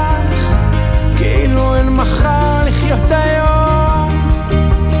 כאילו אין מחר לחיות היום,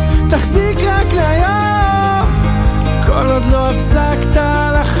 תחזיק רק להיום. כל עוד לא הפסקת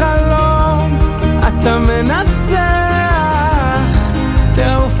לחלום, אתה מנצח,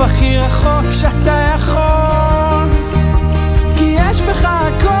 תעוף הכי רחוק שאתה יכול, כי יש בך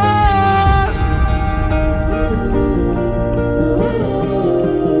הכל.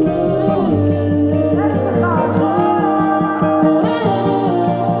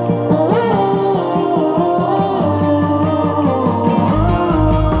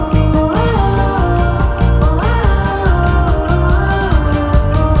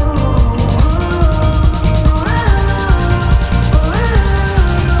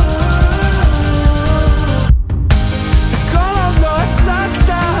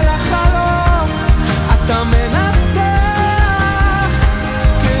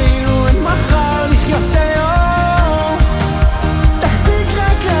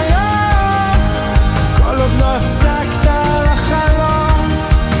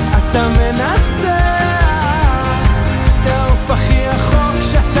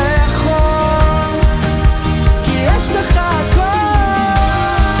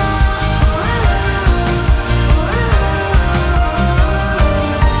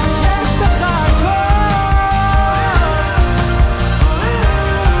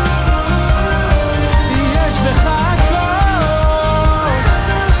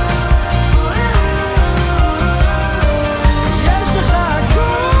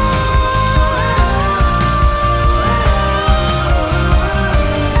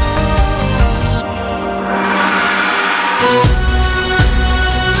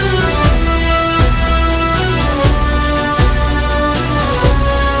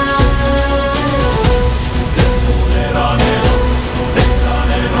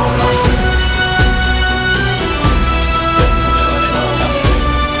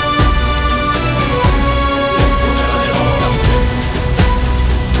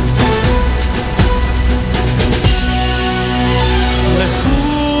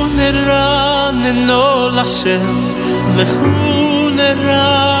 Hashem, Lechu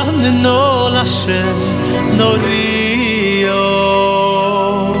neraneno Hashem, Norio,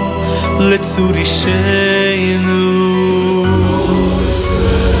 לצור אישנו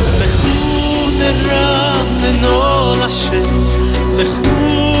לכו נרננו לשם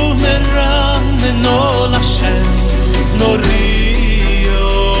לכו נרננו לשם נוריו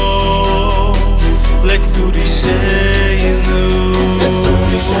לצור אישנו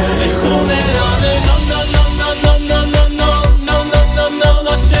לכו נרננו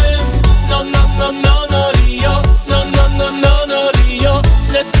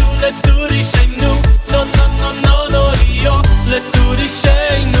לצור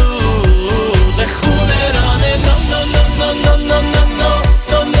אישנו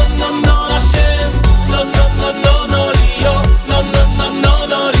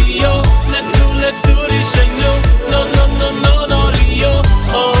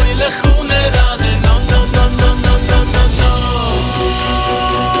לכו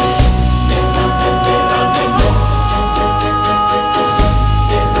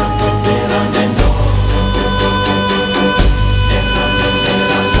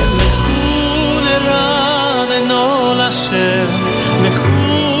נרננו לשם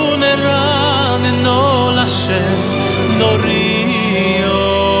לכו נרננו לשם נוריו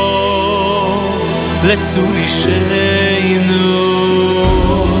לצור אישנו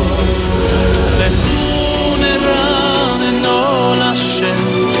לכו נרננו לשם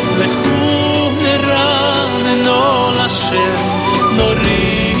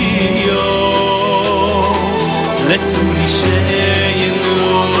נוריו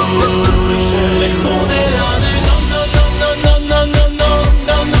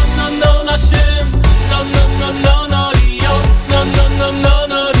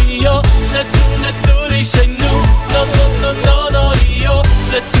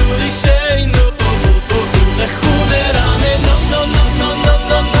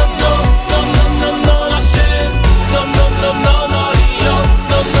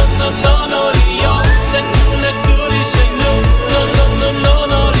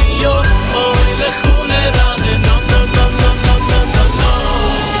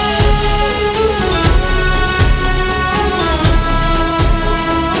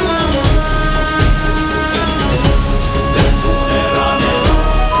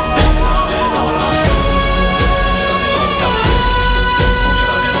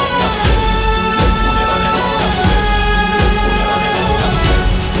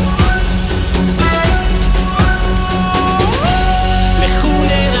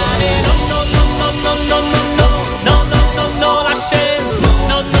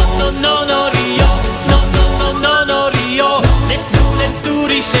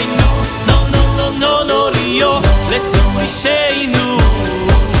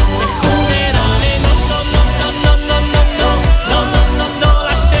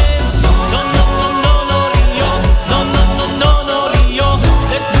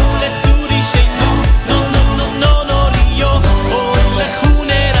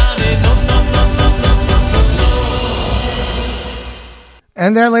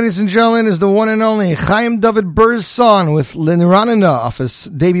And that, ladies and gentlemen, is the one and only Chaim David Burr's song with Lenranana off his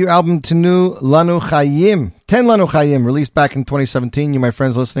debut album Tenu Lanu Chayim, 10 Lanu Chayim, released back in 2017. You, my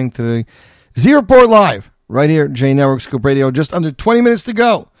friends, listening to the Z Report Live right here at J Network Scoop Radio. Just under 20 minutes to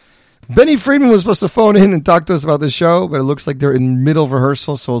go. Benny Friedman was supposed to phone in and talk to us about the show, but it looks like they're in middle of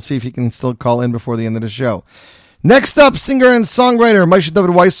rehearsal, so we'll see if he can still call in before the end of the show. Next up, singer and songwriter Moshe David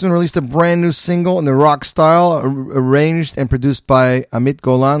Weissman released a brand new single in the rock style, arranged and produced by Amit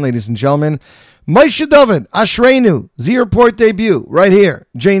Golan, ladies and gentlemen. Moshe David, Ashreinu, Z Report debut, right here,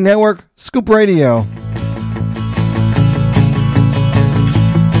 J Network, Scoop Radio.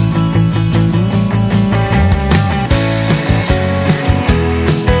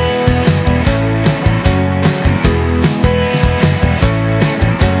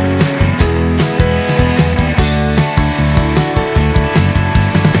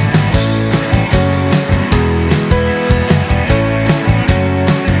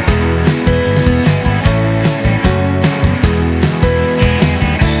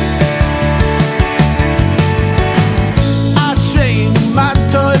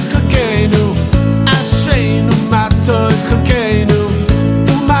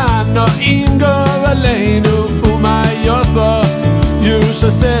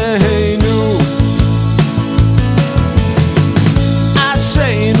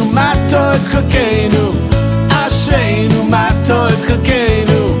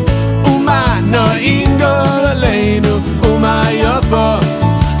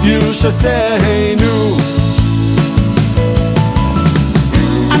 שסיינו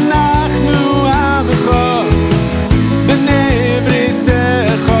אנחנו עמך בני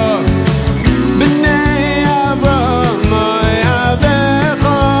בריסך בני אבא מוי אבך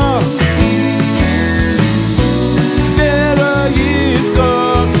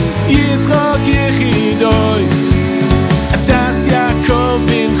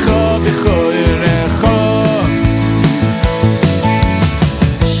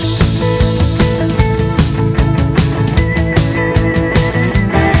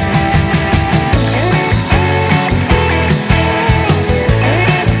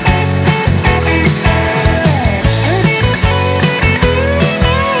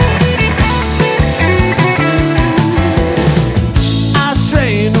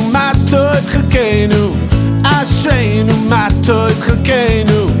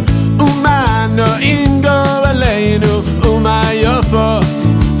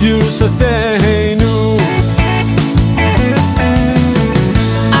Yushaseinu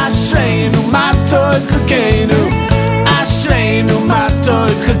Ashreinu Matoi Chakenu Ashreinu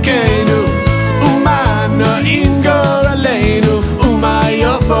Matoi Chakenu Umana Ingor Aleinu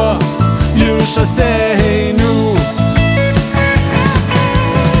Umayofa Yushaseinu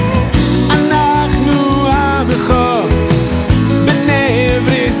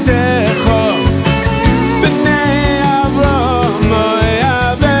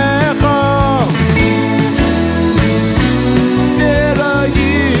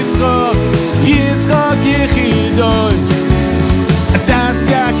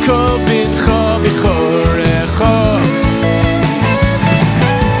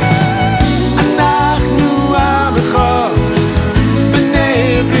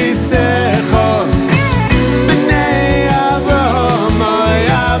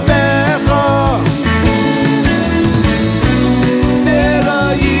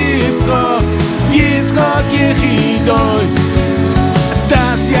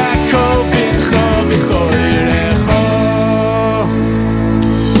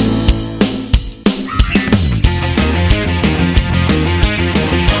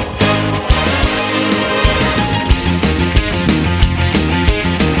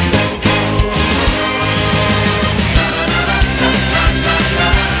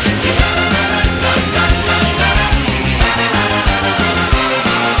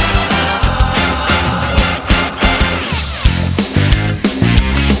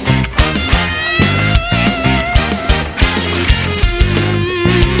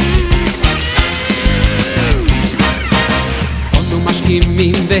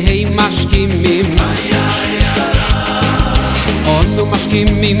והי משכימים אנו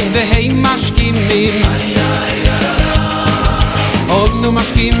משכימים והי משכימים אנו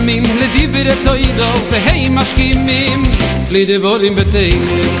משכימים לדברי תוירו והי משכימים לדבורים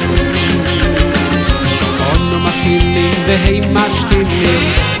בתהילים אנו משכימים והי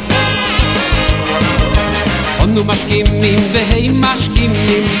משכימים אנו משכימים והי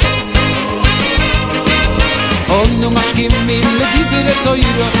משכימים אנו משכימים לדברי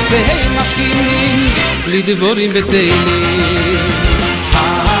תוירו והם משכימים לדבורים בתהילים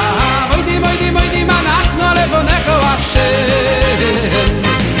מוידים מוידים מוידים אנחנו לפניך השם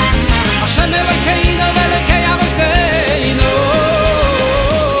השם אלוקינו ואלוקי אבותינו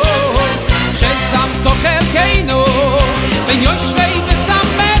ששמת חלקנו בין יושבי ושם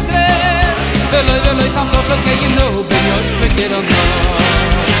מדרש ולא שמת חלקנו בין יושבי קרנו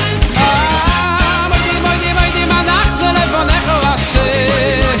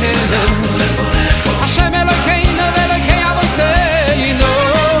השם אלוקינו ואלוקי אבותינו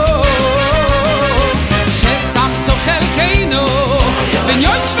ששמת חלקנו בין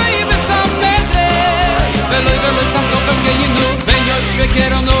יושבי ושם מדרש ולא שמת חלקנו בין יושבי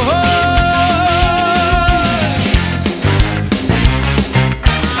קרנו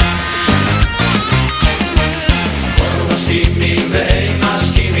משכימים והם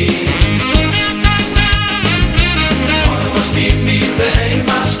משכימים משכימים והם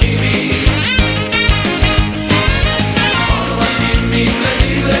משכימים אנו משכימים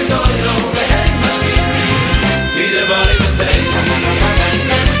לדברי תוירו והם משכימים לדברי בתהילים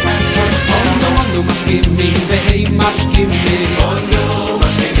אנו משכימים והם משכימים אנו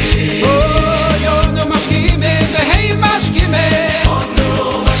משכימים אנו משכימים והם משכימים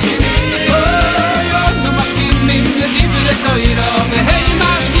אנו משכימים אנו משכימים לדברי תוירו והם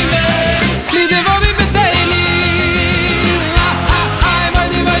משכימים לדברי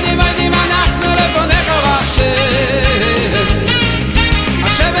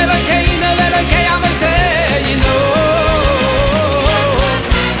השם אלוקינו ואלוקי אבותינו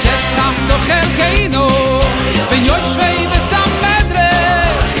ששמת חלקנו בין יושבי ושם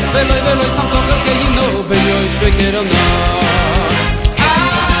מדרש ולא שמת חלקנו בין יושבי קרנו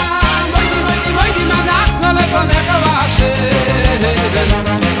מוידים מוידים אנחנו לפניך השם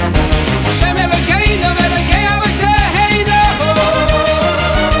השם אלוקינו ואלוקי אבותינו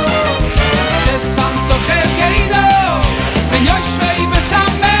ששמת חלקנו בין יושבי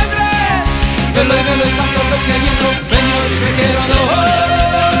ושם מדרש ולא שמת חלקנו בין יושבי קרנו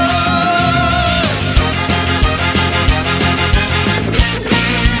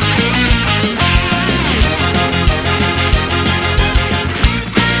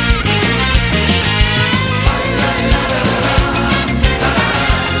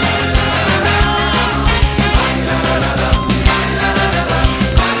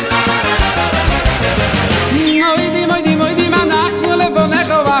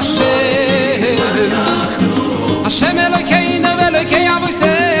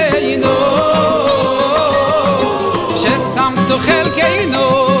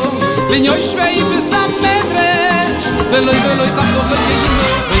wenn ihr schwei bis am Medresch ולוי שם תוכל גיינו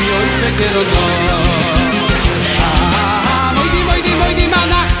ויוש וקרודו מוידי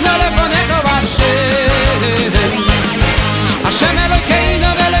אנחנו לפניך והשם השם אלוקינו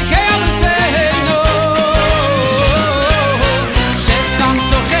ואלוקי ארצנו ששם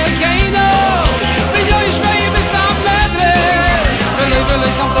תוכל גיינו ויוש וקרודו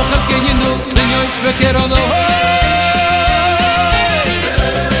ולוי שם תוכל גיינו ויוש וקרודו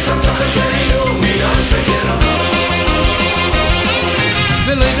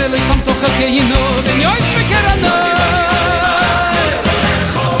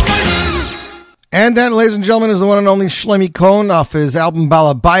And that, ladies and gentlemen, is the one and only Shlomi Cohn off his album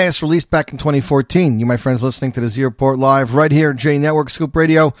Bala Bias, released back in 2014. You, my friends, listening to the Z Report Live right here at J Network Scoop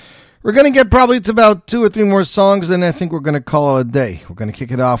Radio. We're going to get probably to about 2 or 3 more songs, and I think we're going to call it a day. We're going to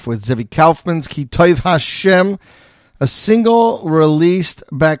kick it off with Zevi Kaufman's Ki Tov Hashem, a single released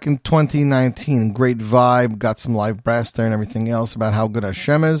back in 2019. Great vibe, got some live brass there and everything else about how good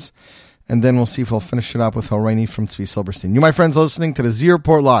Hashem is. And then we'll see if we'll finish it up with Horaini from Tzvi Silberstein. You, my friends, listening to the Z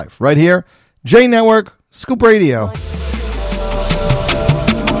Report Live right here, J Network, Scoop Radio.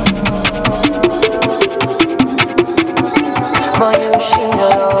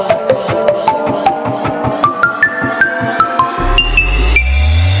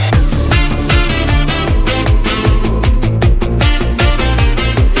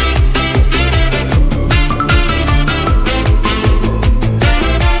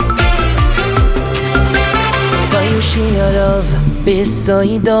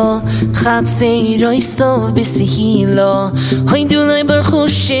 בסוידו חצי סוף בסהילו הוידו לי ברכו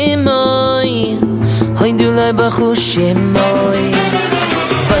שמוי הוידו לי ברכו שמוי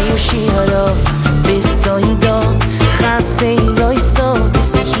ביושי הרוב בסוידו חצי סוף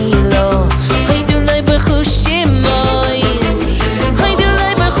בסהילו הוידו לי ברכו שמוי הוידו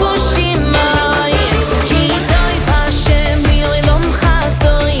לי ברכו שמוי כי טוב השם לי עולם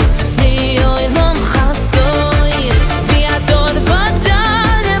חסדוי לי עולם חסדוי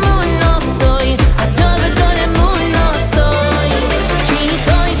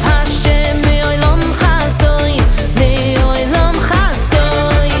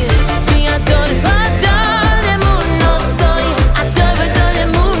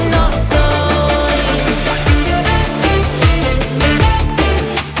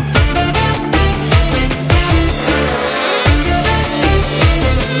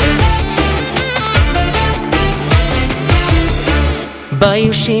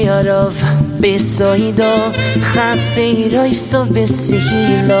ביושי הרוב בסוידו חצי סוף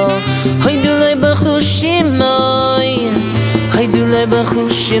בסהילו הוידו לי ברכו שמוי הוידו לי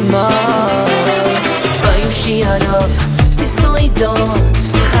ברכו שמוי ביושי הרוב בסוידו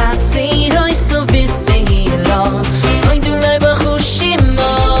חצי סוף בסהילו הוידו לי ברכו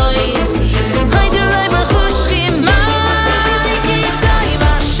שמוי הוידו לי ברכו שמוי כי טוב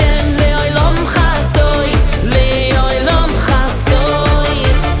השם לעולם חסדוי לעולם חסדוי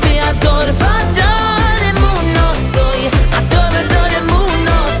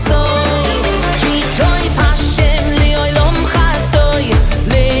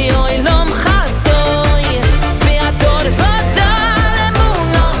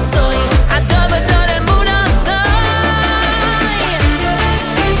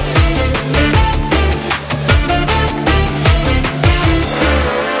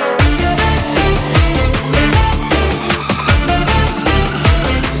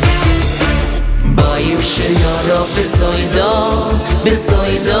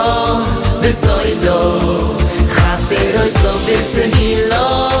בסוידו חצי סוף בסהילו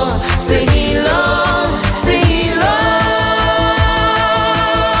סהילו סהילו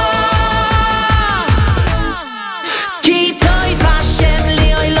כי טוב השם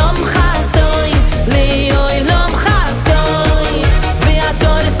לי עולם חסדוי לי עולם חסדוי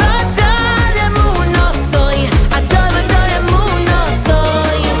והדור ודל אמונוסוי הדור ודל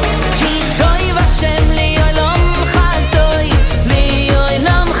אמונוסוי כי טוב השם לי עולם חסדוי לי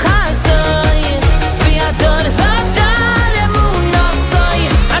עולם חסדוי והדור ודל אמונוסוי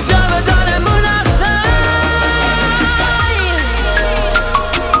הדור ודל אמונוסוי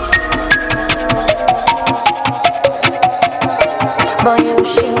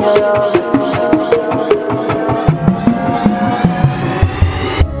ביושי הרוב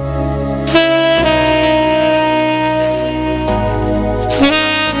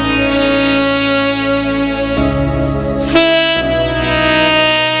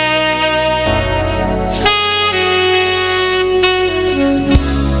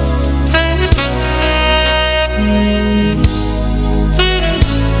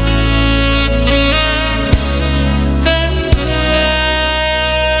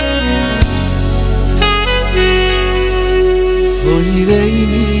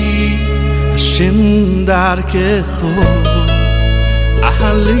דרכךו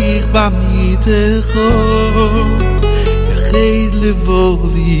אהליך במיתךו יחד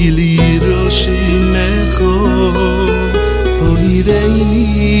לבובי לירושמךו אוי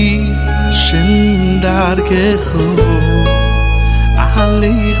ראיני השם דרכךו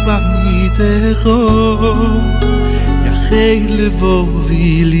אהליך במיתךו יחד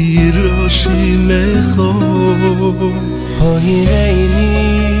לבובי לירושמךו אוי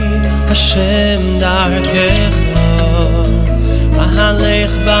ראיני השם דרכךו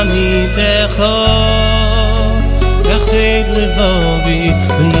אהלך במיתךו יחד לבובי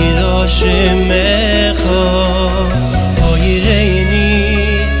לירושמךו אוי ראיני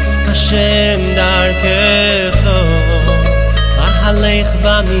השם דרכךו אהלך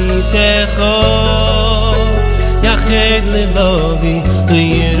במיתךו יחד לבובי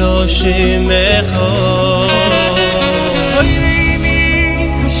לירושמךו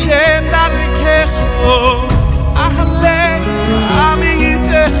Hashem darkecho, ahalek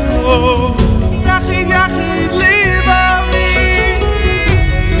ba'amitecho, yachid yachid livavi,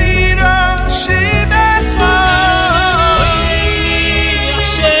 liroshimecho.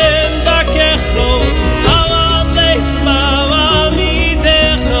 Hashem darkecho, ahalek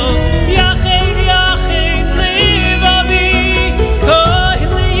ba'amitecho, yachid yachid livavi, liroshimecho.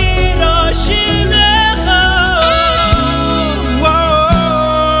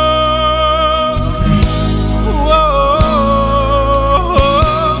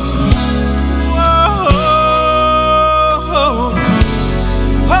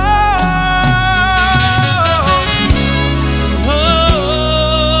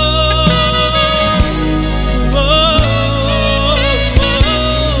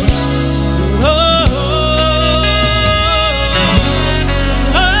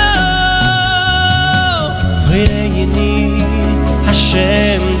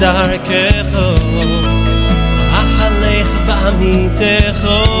 Hashem darkecho ahalech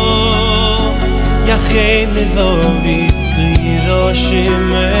ba'amitecho yached levovi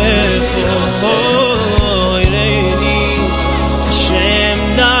liroshimmecho Ireni Hashem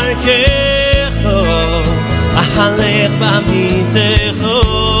darkecho ahalech ba'amitecho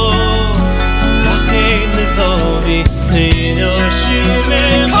yached levovi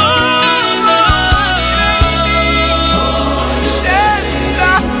liroshimmecho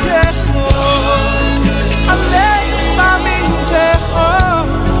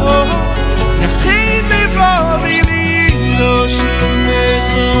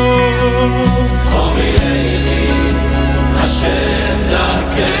Hashem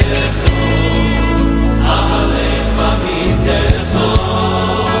darkecho, ahalech b'mitecho,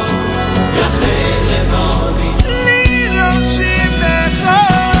 yached levovi liroshimmecho.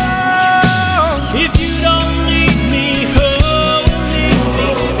 If you don't lead me, who will lead me?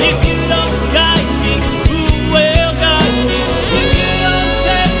 If you don't guide me, who will guide me? If you don't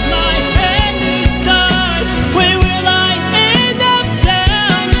take my hand this time, where will I end up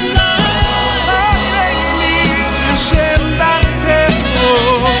down the line? Hashem darkecho,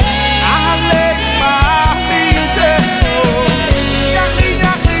 ahalek ba'amitecho, yachid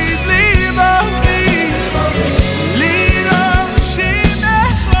yachid livavi,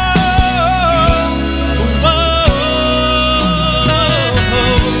 liroshimmecho.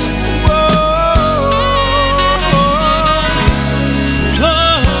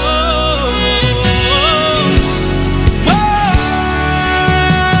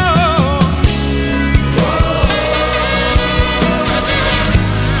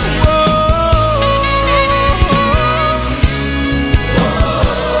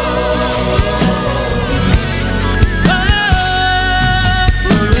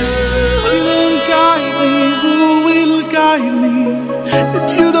 If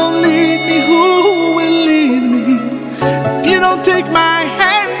you don't lead me, who will lead me? If you don't take my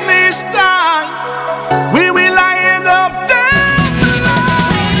hand this time, where will I end up down the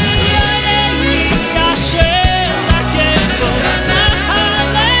line? Hashem darkecho,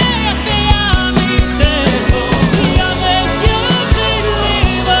 ahalech b'amitecho, yached levovi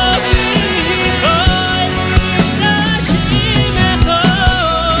liroshimmecho.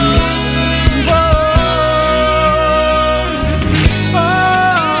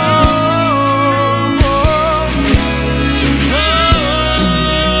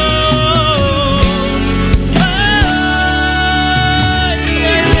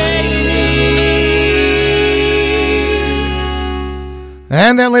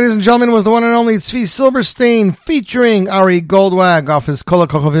 And that, ladies and gentlemen, was the one and only Tzvi Silberstein featuring Ari Goldwag off his Kol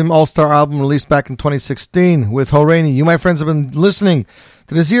HaKochavim All-Star album released back in 2016 with Horeini. You, my friends, have been listening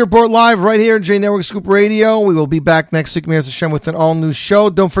to the Z Report Live right here at J Network Scoop Radio. We will be back next week, Me'ez Hashem, with an all-new show.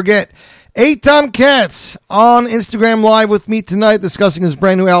 Don't forget, Eitan Katz on Instagram Live with me tonight discussing his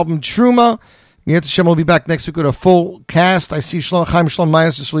brand new album, Truma. Mi'at Hashem will be back next week with a full cast. I see Chaim Shalom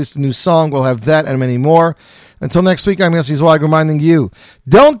Mayas just released a new song. We'll have that and many more. Until next week, I'm Yossi Zweig reminding you,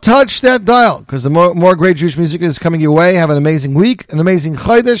 don't touch that dial, because the more great Jewish music is coming your way. Have an amazing week, an amazing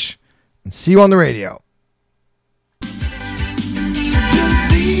Chodesh, and see you on the radio.